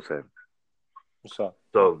like this, Jose. So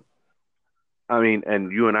So I mean,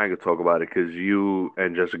 and you and I could talk about it because you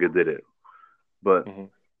and Jessica did it. But hmm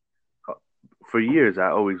uh, for years, I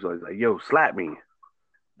always was like, "Yo, slap me,"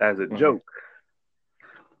 as a hmm joke,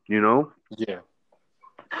 you know, yeah,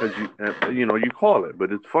 because you call it,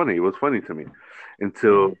 but it's funny. It was funny to me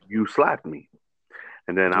until hmm you slapped me,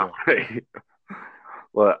 and then I yeah, was like,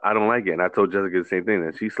 "Well, I don't like it." And I told Jessica the same thing,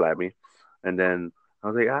 and she slapped me, and then I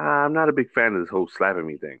was like, "I'm not a big fan of this whole slapping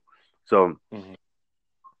me thing," so hmm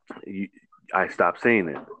you, I stopped saying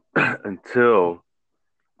it until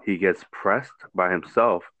he gets pressed by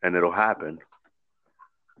himself, and it'll happen.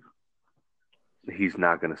 He's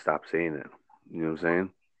not gonna stop saying it. You know what I'm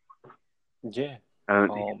saying? yeah.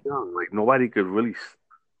 And he's Um, young. Like nobody could really.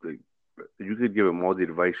 Like, you could give him all the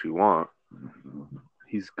advice you want.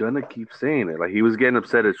 He's gonna keep saying it. Like he was getting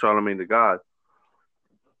upset at Charlemagne the God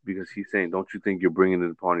because he's saying, "Don't you think you're bringing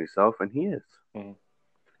it upon yourself?" And he is. mhm.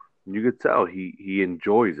 You could tell he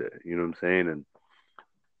enjoys it. You know what I'm saying? And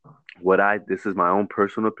what I this is my own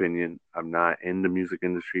personal opinion. I'm not in the music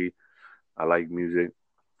industry. I like music.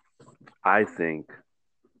 I think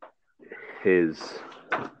his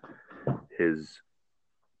his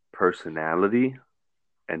personality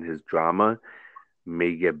and his drama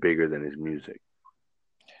may get bigger than his music.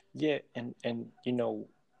 Yeah, and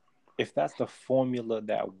if that's the formula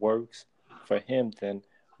that works for him, then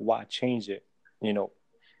why change it? You know,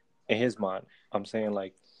 in his mind, I'm saying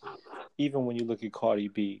like even when you look at Cardi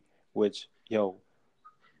B, which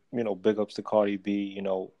big ups to Cardi B,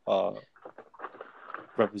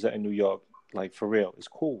 representing New York, like for real, it's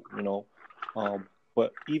cool,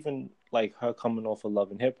 but even like her coming off of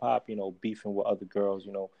Love and Hip Hop, beefing with other girls,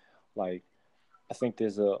 like I think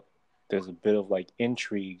there's a bit of like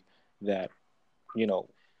intrigue that you know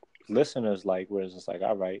listeners like, where it's just like,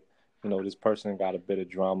 all right, this person got a bit of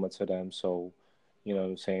drama to them, so what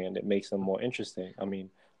I'm saying, it makes them more interesting. I mean,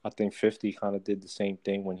 I think 50 kind of did the same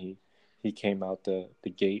thing when he came out the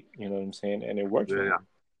gate, you know what I'm saying, and it worked for Yeah. him.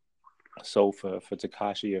 So for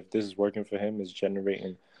Takashi, if this is working for him, is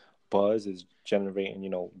generating buzz, is generating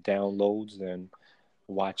downloads, then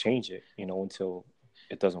why change it, until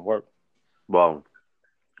it doesn't work. Well,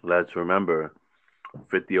 let's remember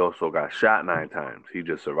 50 also got shot 9 times. He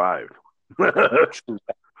just survived. True.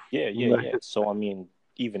 Yeah, yeah, yeah. So I mean,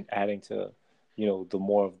 even adding to, the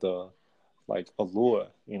more of the like allure,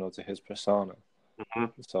 to his persona.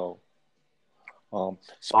 So, Oh,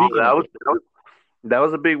 speaking of that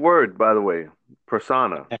was a big word, by the way.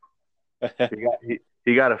 Persona. it,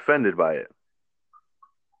 He got offended by it.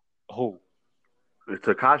 who? It's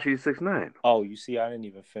Takashi 6ix9ine. Oh, you see, I didn't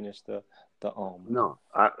even finish the. No,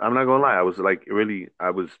 I'm not gonna lie. I was like really.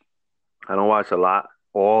 I don't watch a lot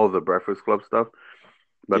all the Breakfast Club stuff,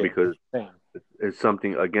 but Yeah, because same. it's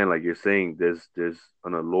something again, like you're saying, there's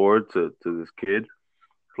an allure to this kid.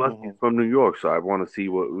 Plus, he's Hmm. from New York, so I want to see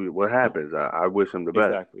what happens. I wish him the best.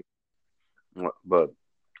 Exactly. But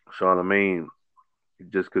Charlemagne,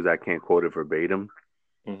 just because I can't quote it verbatim,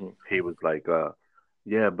 Hmm. he was like,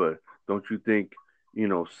 yeah, but don't you think,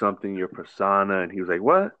 something your persona? And he was like,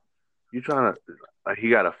 what? You trying to? He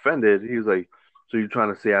got offended. He was like, so you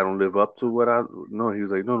trying to say I don't live up to what I? No, he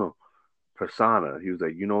was like, no, persona. He was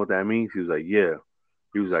like, you know what that means? He was like, yeah.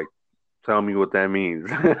 He was like, tell me what that means.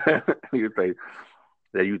 You're like,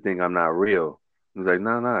 that you think I'm not real. He's like,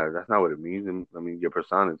 no, no, that's not what it means. And, I mean, your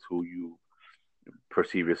persona is who you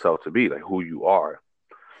perceive yourself to be, like who you are.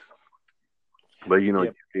 But Yeah,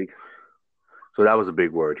 so that was a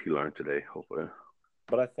big word he learned today. Hopefully,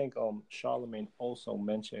 but I think Charlemagne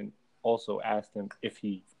also asked him if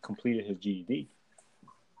he completed his GED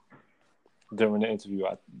during the interview.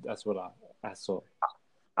 That's what I saw.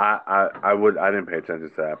 I didn't pay attention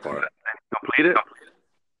to that part. Complete it?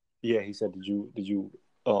 Yeah, he said, "Did you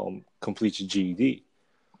complete your GED?"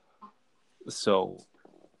 So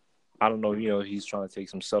I don't know. He's trying to take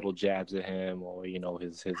some subtle jabs at him, or his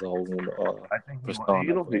whole I think he,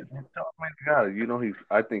 persona. But got it.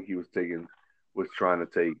 I think he was trying to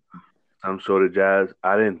take some sort of jazz.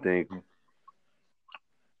 I didn't think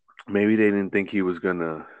maybe they didn't think he was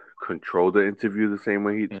gonna control the interview the same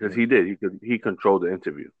way because he did. He controlled the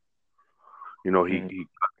interview. mm-hmm.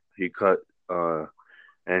 He cut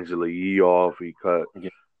Angela Yee off. He cut Yeah.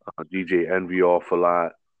 DJ Envy off a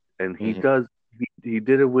lot, and Mm-hmm. he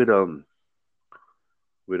did it with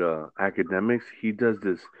academics. He does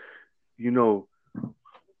this, you know,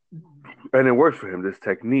 and it works for him. This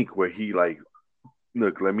technique where he like,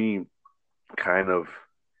 look, let me kind of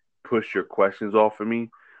push your questions off of me.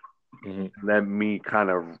 Mm-hmm. Let me kind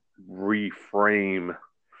of reframe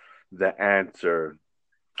the answer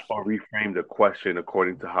or reframe the question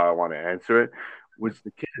according to how I want to answer it. Which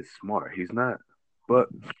the kid is smart. He's not, but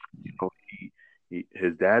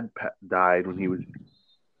his dad died when he was,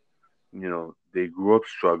 they grew up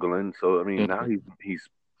struggling. So I mean, now Mm-hmm. he's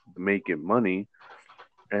making money.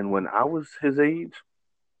 And when I was his age,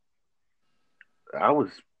 I was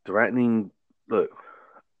threatening. Look,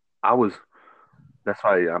 I was. That's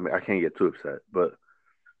why I can't get too upset. But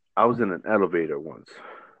I was in an elevator once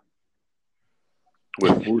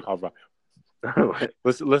with Boots. All right.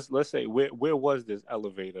 It Let's say where was this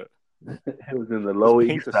elevator? was in the Let's Lower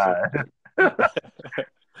paint East the scene. Side.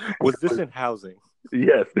 Was this in housing?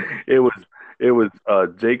 Yes, it was. It was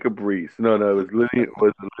Jacob Reese. No, no, it was Lillian.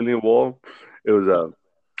 Was it Lillian Wall? It was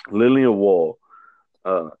Lillian Wall.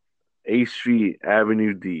 Uh, 8th Street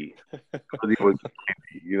Avenue D. It was,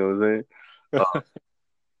 you know what I'm saying?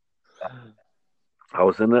 Uh, I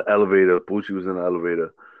was in the elevator. Bucci was in the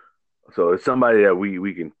elevator. So it's somebody that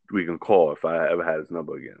we can call if I ever had his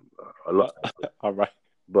number again. A lot, All right.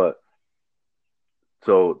 but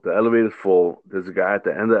so the elevator's full. There's a guy at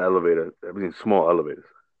the end of the elevator. I mean, small elevators.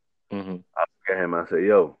 Mm-hmm. I look at him. I say,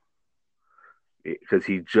 "Yo," because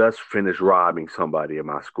he just finished robbing somebody in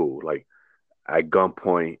my school, like at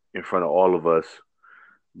gunpoint in front of all of us.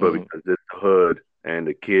 But Mm-hmm. because it's the hood and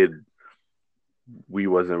the kid, we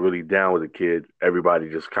wasn't really down with the kid. Everybody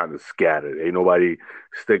just kind of scattered. Ain't nobody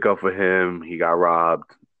stick up for him. He got robbed.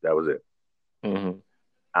 That was it. Mm-hmm.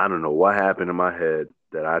 I don't know what happened in my head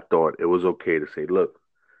that I thought it was okay to say, look,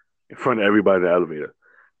 in front of everybody in the elevator,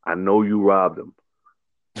 I know you robbed him.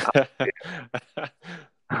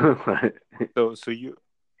 So you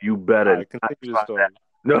You better I not continue the try that. story.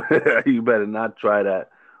 No, you better not try that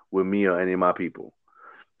with me or any of my people.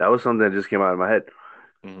 That was something that just came out of my head.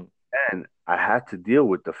 Mm-hmm. And I had to deal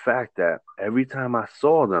with the fact that every time I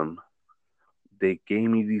saw them, they gave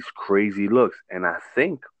me these crazy looks. And I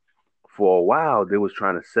think for a while they was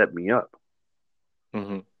trying to set me up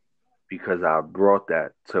Mm-hmm. because I brought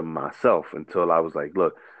that to myself until I was like,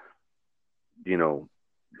 look, you know,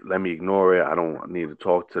 let me ignore it. I don't need to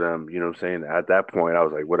talk to them. You know what I'm saying? At that point, I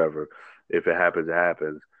was like, whatever. If it happens, it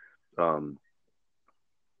happens. Um,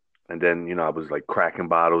 and then, I was like cracking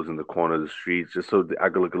bottles in the corner of the streets just so I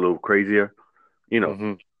could look a little crazier, Mm-hmm.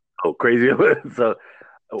 a little crazier. So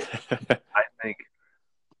I think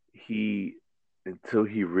he, until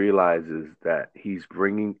he realizes that he's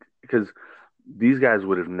bringing, because these guys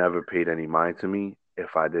would have never paid any mind to me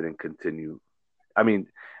if I didn't continue. I mean,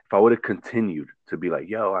 if I would have continued to be like,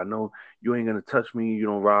 yo, I know you ain't gonna touch me, you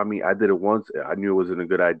don't rob me. I did it once. I knew it wasn't a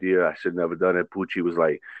good idea. I should never done it. Poochie was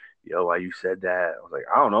like, yo, why you said that? I was like,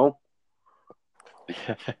 I don't know.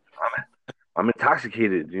 I'm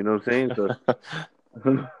intoxicated. You know what I'm saying?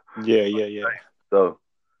 So, Yeah, yeah, yeah. so,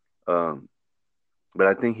 um, but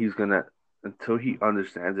I think he's gonna until he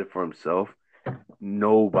understands it for himself.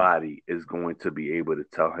 Nobody is going to be able to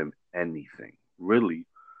tell him anything. Really,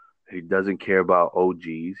 he doesn't care about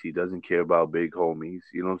OGs. He doesn't care about big homies.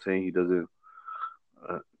 You know what I'm saying? He doesn't.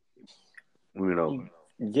 Uh, you know.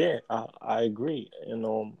 Yeah, I agree. You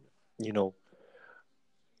know,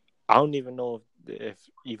 I don't even know if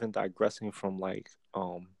even digressing from like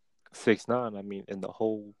 6ix9ine. I mean, in the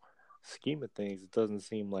whole scheme of things, it doesn't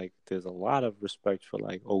seem like there's a lot of respect for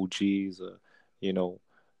like OGs or you know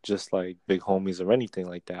just like big homies or anything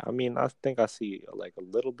like that. I mean, I think I see like a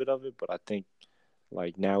little bit of it, but I think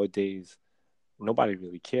like nowadays nobody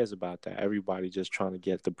really cares about that. Everybody just trying to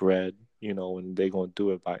get the bread, and they're gonna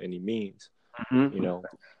do it by any means. You Mm-hmm. know,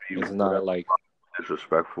 it's not Whatever like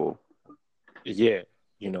disrespectful. yeah,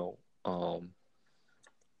 you know.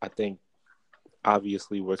 I think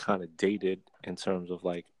obviously we're kind of dated in terms of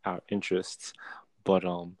like our interests, but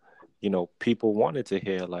people wanted to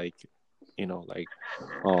hear like, like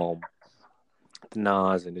um the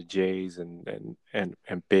Nas and the Jays and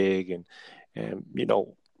Big and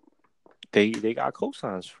they got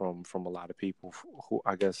cosigns from a lot of people who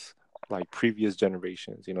I guess like previous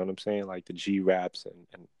generations. You know what I'm saying? Like the G Raps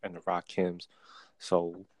and the Rakims.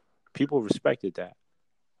 So people respected that.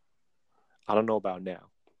 I don't know about now.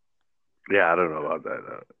 Yeah, I don't know about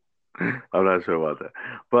that. I'm not sure about that.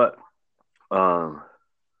 But um,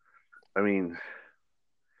 I mean,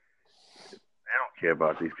 I don't care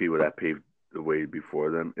about these people that paved the way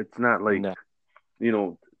before them. It's not like No. you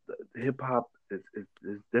know, hip hop is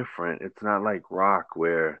different. It's not like rock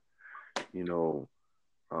where you know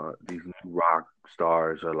these new rock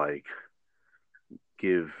stars are like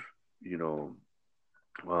give you know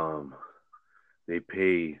um, they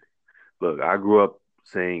pay. Look, I grew up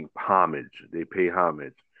saying homage. They pay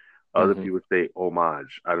homage. Other Hmm. people say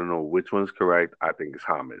homage. I don't know which one's correct. I think it's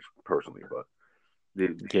homage personally, but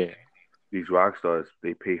Yeah. these rock stars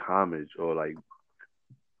they pay homage or like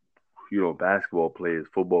basketball players,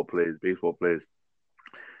 football players, baseball players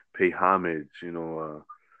pay homage.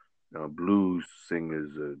 Blues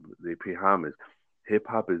singers they pay homage. Hip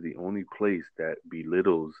hop is the only place that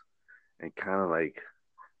belittles and kind of like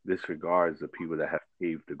disregards the people that have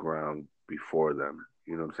paved the ground before them.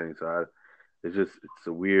 You know what I'm saying? It's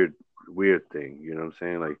a weird thing. You know what I'm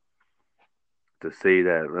saying? Like to say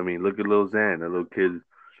that. I mean, look at Lil Xan. That little kid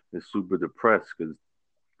is super depressed because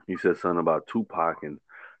he said something about Tupac and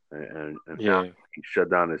now Yeah. he shut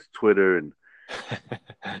down his Twitter and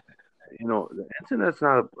the internet's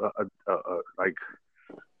not like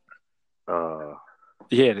uh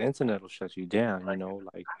Yeah, the internet will shut you down,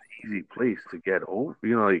 like easy place to get over.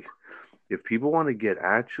 Like if people want to get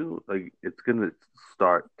at you, like it's gonna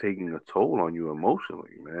start taking a toll on you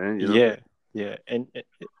emotionally, man. You know what I'm yeah, yeah, and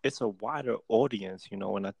it's a wider audience,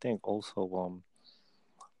 and I think also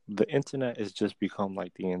the internet has just become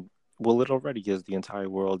like well, it already is the entire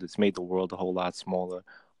world. It's made the world a whole lot smaller.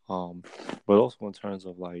 Um, but also in terms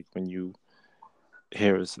of like when you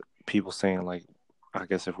hear people saying like, I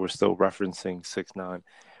guess if we're still referencing 6ix9ine,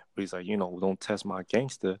 but he's like, don't test my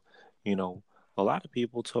gangster. You know, a lot of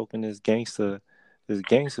people talking this gangster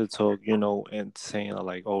talk, and saying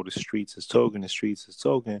like, oh, the streets is talking, the streets is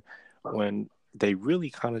talking, when they really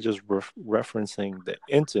kind of just referencing the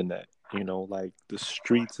internet. Like the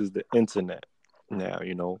streets is the internet now.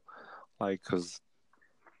 Like because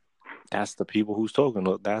that's the people who's talking,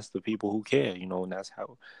 that's the people who care. And that's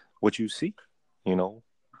how what you see. You know,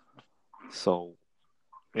 so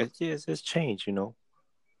it's changed. It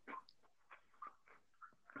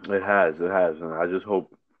has, and I just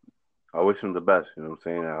hope I wish him the best. You know what I'm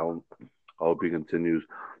saying? I hope he continues.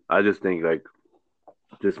 I just think like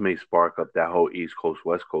this may spark up that whole East Coast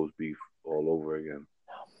West Coast beef all over again.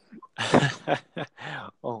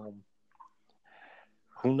 um,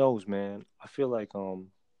 who knows, man? I feel like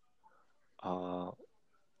uh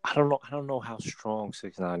I don't know how strong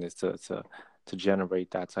 6ix9ine is to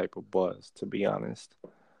generate that type of buzz, to be honest.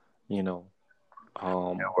 You know. Yeah,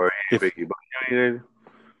 Um where if Biggie, but yeah,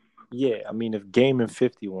 Yeah, I mean if Game and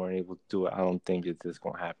 50 weren't able to do it, I don't think it's just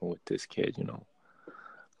gonna happen with this kid.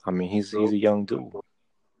 I mean he's true. a young dude.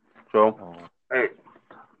 So, Um hey,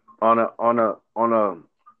 on a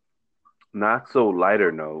not so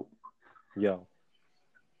lighter note, yo.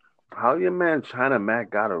 how your man China Mac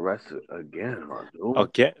got arrested again, my dude?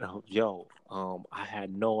 Again, I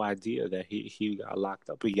had no idea that he got locked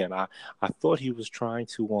up again. I thought he was trying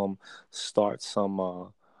to start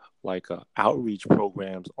some like outreach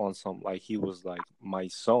programs on some like he was like my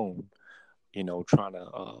zone, trying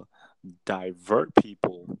to divert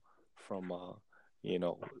people from you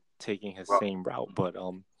know taking his Well, same route. But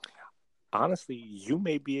honestly, you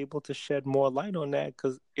may be able to shed more light on that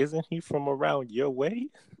because isn't he from around your way?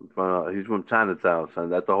 he's from Chinatown, son.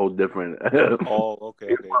 That's a whole different. Oh, okay,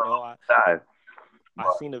 He's okay. one No, of those guys.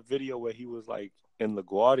 I seen a video where he was like in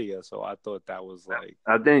LaGuardia, so I thought that was like,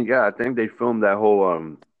 I think they filmed that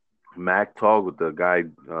whole Mac talk with the guy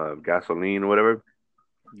gasoline or whatever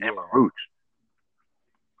in yeah. Baruch.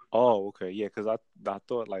 Oh, okay, yeah, because I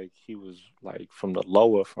thought like he was like from the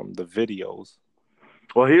lower from the videos.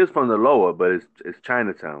 Well, he is from the lower, but it's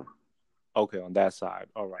Chinatown. Okay, on that side.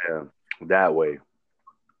 All right. Yeah, that way.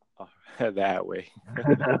 That way.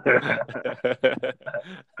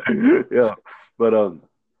 Yeah, but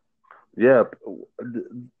yeah.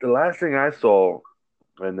 The last thing I saw,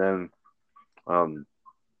 and then um,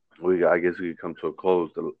 I guess we could come to a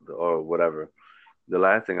close, or whatever. The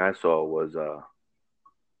last thing I saw was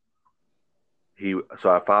he. So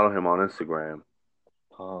I follow him on Instagram.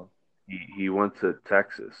 uh, He went to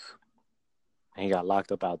Texas. he got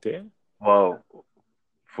locked up out there. Well,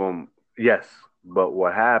 from yes, but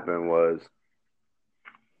what happened was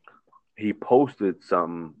he posted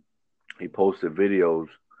something. He posted videos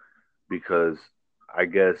because I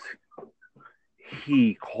guess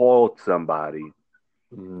he called somebody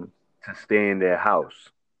Mm-hmm. to stay in their house.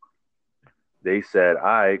 They said, "All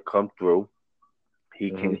right, come through." He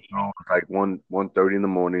came through like 1:30 in the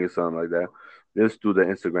morning or something like that. This through the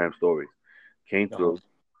Instagram stories. Came Uh-huh.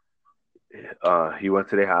 through. He went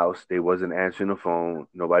to their house. They wasn't answering the phone.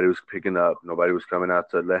 Nobody was picking up. Nobody was coming out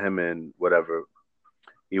to let him in. Whatever.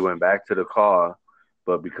 He went back to the car,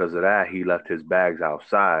 but because of that, he left his bags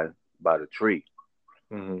outside by the tree.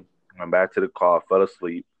 Mm-hmm. Went back to the car, fell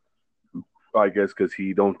asleep. I guess because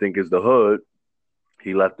he don't think it's the hood.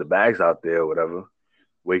 He left the bags out there or whatever.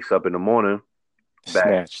 Wakes up in the morning,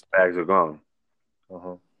 Snatched. bags are gone.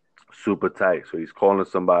 Uh-huh. Super tight. So he's calling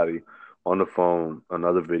somebody on the phone.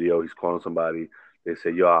 Another video, he's calling somebody. They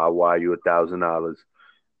say, "Yo, I'll wire you $1,000."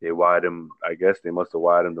 They wired him. I guess they must have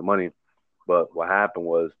wired him the money. But what happened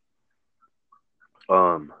was,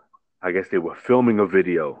 um, I guess they were filming a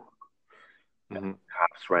video. Mm-hmm.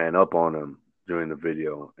 Cops ran up on him during the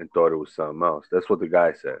video and thought it was something else. That's what the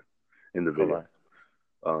guy said in the All video. right.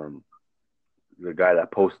 Um, the guy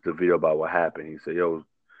that posted the video about what happened, he said, "Yo,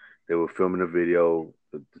 they were filming a video.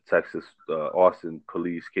 The Texas Austin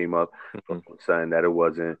police came up, Mm-hmm. saying that it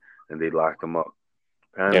wasn't, and they locked him up.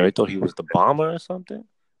 Yeah, Apparently, they thought he was the bomber or something.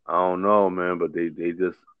 I don't know, man, but they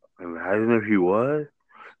just. I mean, I don't know if he was.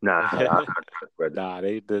 Nah, I read it. Nah,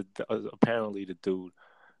 apparently the dude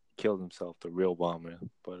killed himself, the real bomber.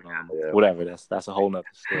 But Yeah, whatever. That's a whole nother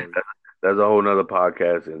story. that's a whole nother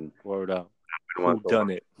podcast, and Word up. we don't Who want to talk done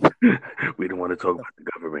it? about, we don't want to talk about the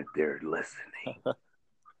government. They're listening.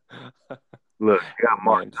 Look, you got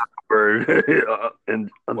Mark Man, Zuckerberg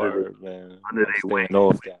and word, man. under I'm their wing. staying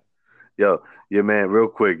off that. Yo, your man, real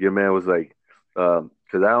quick, your man was like,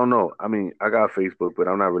 because I don't know. I mean, I got Facebook, but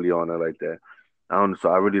I'm not really on it like that. I don't, so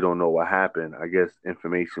I really don't know what happened. I guess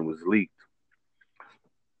information was leaked.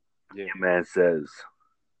 Yeah. Your man says,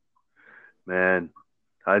 "Man,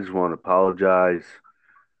 I just want to apologize.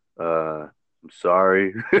 I'm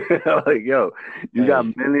sorry." Like, yo, you got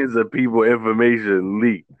Hey, millions of people information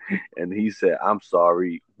leaked, and he said, "I'm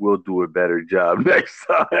sorry. We'll do a better job next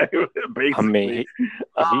time." I mean, Basically,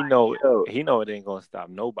 yo, he know it ain't gonna stop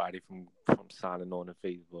nobody from signing on to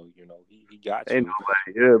Facebook. You know, he got ain't you.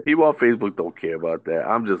 nobody. Yeah, people on Facebook don't care about that.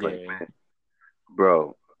 I'm just like, Yeah.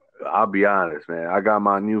 bro, I'll be honest, man. I got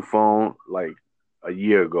my new phone like a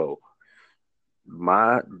year ago.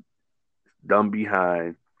 My dumb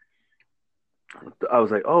behind. I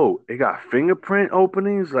was like, oh, it got fingerprint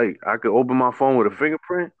openings. Like I could open my phone with a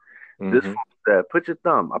fingerprint. This Mm-hmm. phone said, put your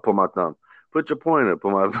thumb. I put my thumb. Put your pointer.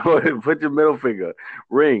 Put my put your middle finger.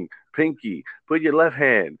 Ring, pinky. Put your left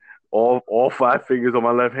hand. All five fingers on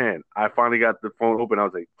my left hand. I finally got the phone open. I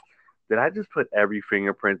was like, did I just put every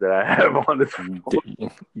fingerprint that I have on this phone?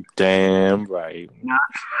 Damn right.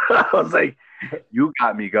 I was like, you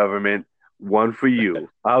got me, government. One for you.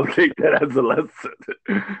 I'll take that as a lesson.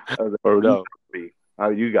 I was like, Word you up.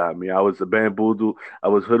 got me. You got me. I was a bamboozled. I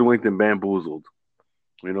was hoodwinked and bamboozled.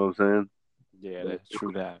 You know what I'm Yeah, saying? that's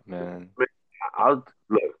true. That man. I'll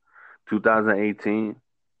look. 2018.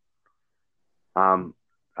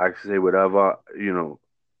 I can say whatever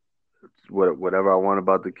whatever I want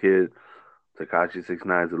about the kid. Takashi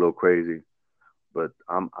 6ix9ine is a little crazy, but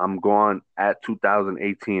I'm going at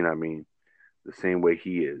 2018. I mean, the same way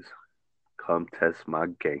he is. Come test my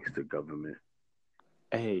gangster government.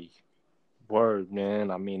 Hey, word,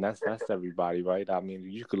 man. I mean, that's everybody, right? I mean,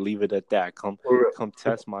 you could leave it at that. Come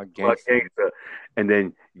test my My gangster. gangster. And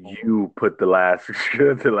then you put the last,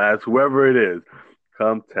 the last, whoever it is,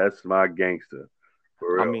 come test my gangster.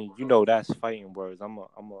 For I real. mean, you know that's fighting words. I'm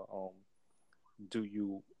a do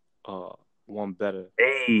you one better.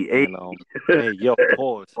 Hey, And hey. hey, yo,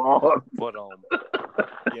 pause. Oh. But you know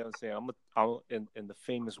what I'm saying? I'm in the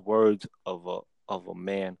famous words of a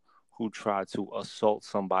man who tried to assault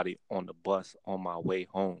somebody on the bus on my way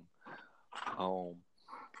home. Um,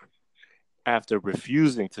 after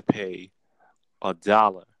refusing to pay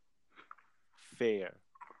 $1 fare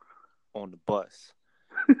on the bus,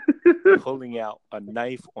 pulling out a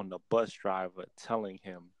knife on the bus driver, telling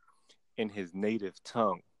him in his native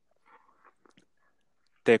tongue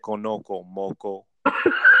te conozco, moco.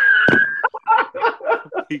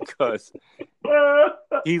 Because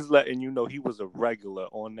he's letting you know he was a regular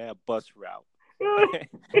on that bus route.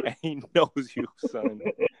 And he knows you, son.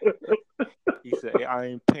 He said, hey, I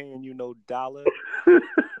ain't paying you no dollar.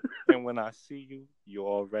 And when I see you, you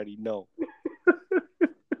already know.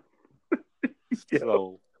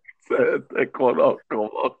 So, te conozco,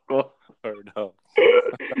 moco. heard up.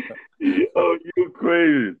 Oh, you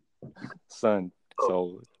crazy. Son,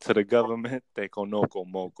 so to the government, te conozco,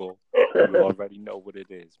 moco. You already know what it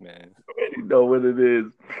is, man. You know what it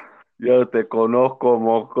is. Yo, te conozco,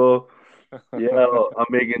 moco. Yo, I'm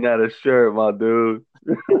making that a shirt, my dude.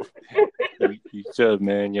 You should,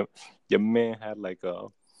 man. Your man had like a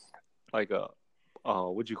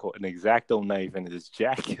what you call it, an X-Acto knife in his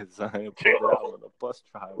jacket, son. Pulled it out on the bus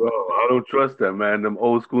driver. Bro, I don't trust that, man. Them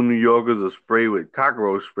old school New Yorkers are sprayed with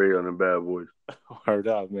cockroach spray on them bad boys. Heard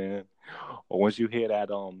up, man. Or once you hear that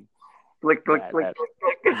Click, click, that, click, that,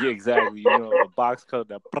 click, yeah, exactly. You know the box cut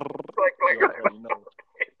that. You already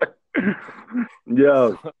know.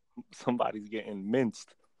 Yo, Somebody's getting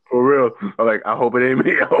minced. for real. I'm like, I hope it ain't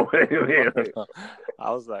me. I hope it ain't me.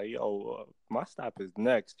 I was like, yo, my stop is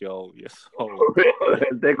next, yo. Yeah, so For real.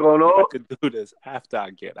 They going I on? could do this after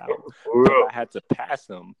I get out. For But real. I had to pass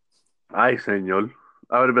him. Ay, señor.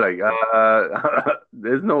 I would have been like,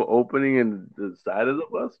 there's no opening in the side of the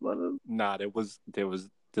bus, man. Nah, this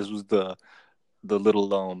was the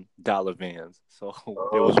little dollar vans. So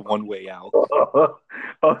there was one way out.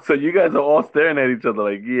 Oh, so you guys are all staring at each other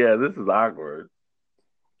like, yeah, this is awkward.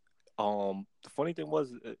 The funny thing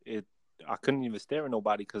was I couldn't even stare at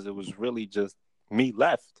nobody because it was really just me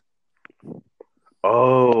left.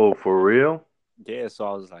 Oh, for real? Yeah, so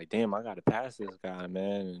I was like, damn, I gotta pass this guy,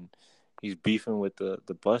 man. And he's beefing with the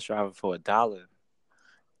bus driver for $1.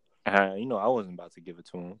 And I wasn't about to give it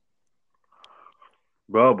to him.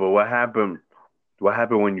 Bro, but what happened? What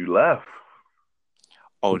happened when you left?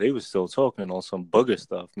 Oh, they were still talking on some booger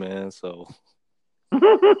stuff, man. So,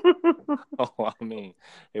 I mean,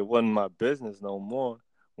 it wasn't my business no more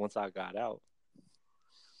once I got out.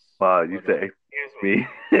 Wow, you say, excuse me.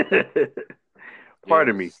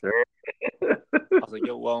 Pardon me, sir. I was like,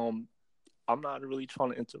 yo, I'm not really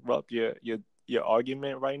trying to interrupt your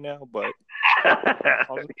argument right now, but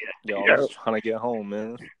I'm just trying to get home,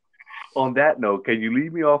 man. On that note, can you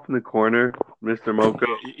leave me off in the corner, Mr. Mocha?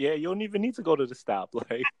 Yeah, you don't even need to go to the stop.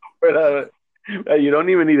 Like, you don't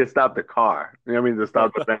even need to stop the car. You know what I mean? To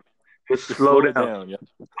stop the van. Just slow down. Yeah.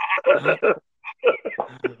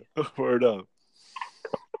 Word up.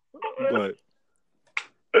 But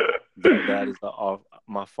that is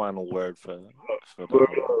my final word for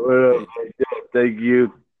the Thank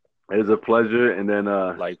you. It was a pleasure. And then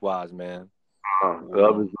likewise, man.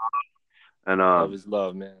 Love is love. And love is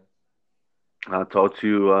love, man. I'll talk to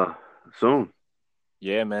you soon.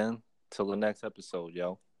 Yeah, man. Till the next episode,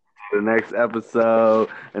 yo. The next episode,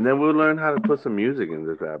 and then we'll learn how to put some music in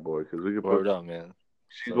this bad boy because we can Word up, man.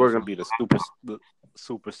 She's so working. This will be the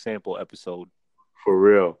super sample episode. For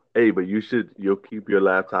real. Hey, but you'll keep your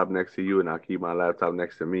laptop next to you, and I'll keep my laptop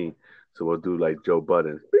next to me. So we'll do like Joe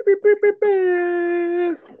Budden. Beep, beep, beep, beep,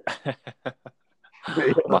 beep.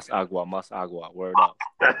 Mas agua. Word up.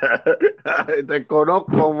 Te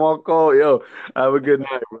conozco, moco. Yo, have a good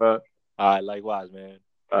night, bro. All right, likewise, man.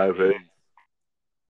 All right, baby.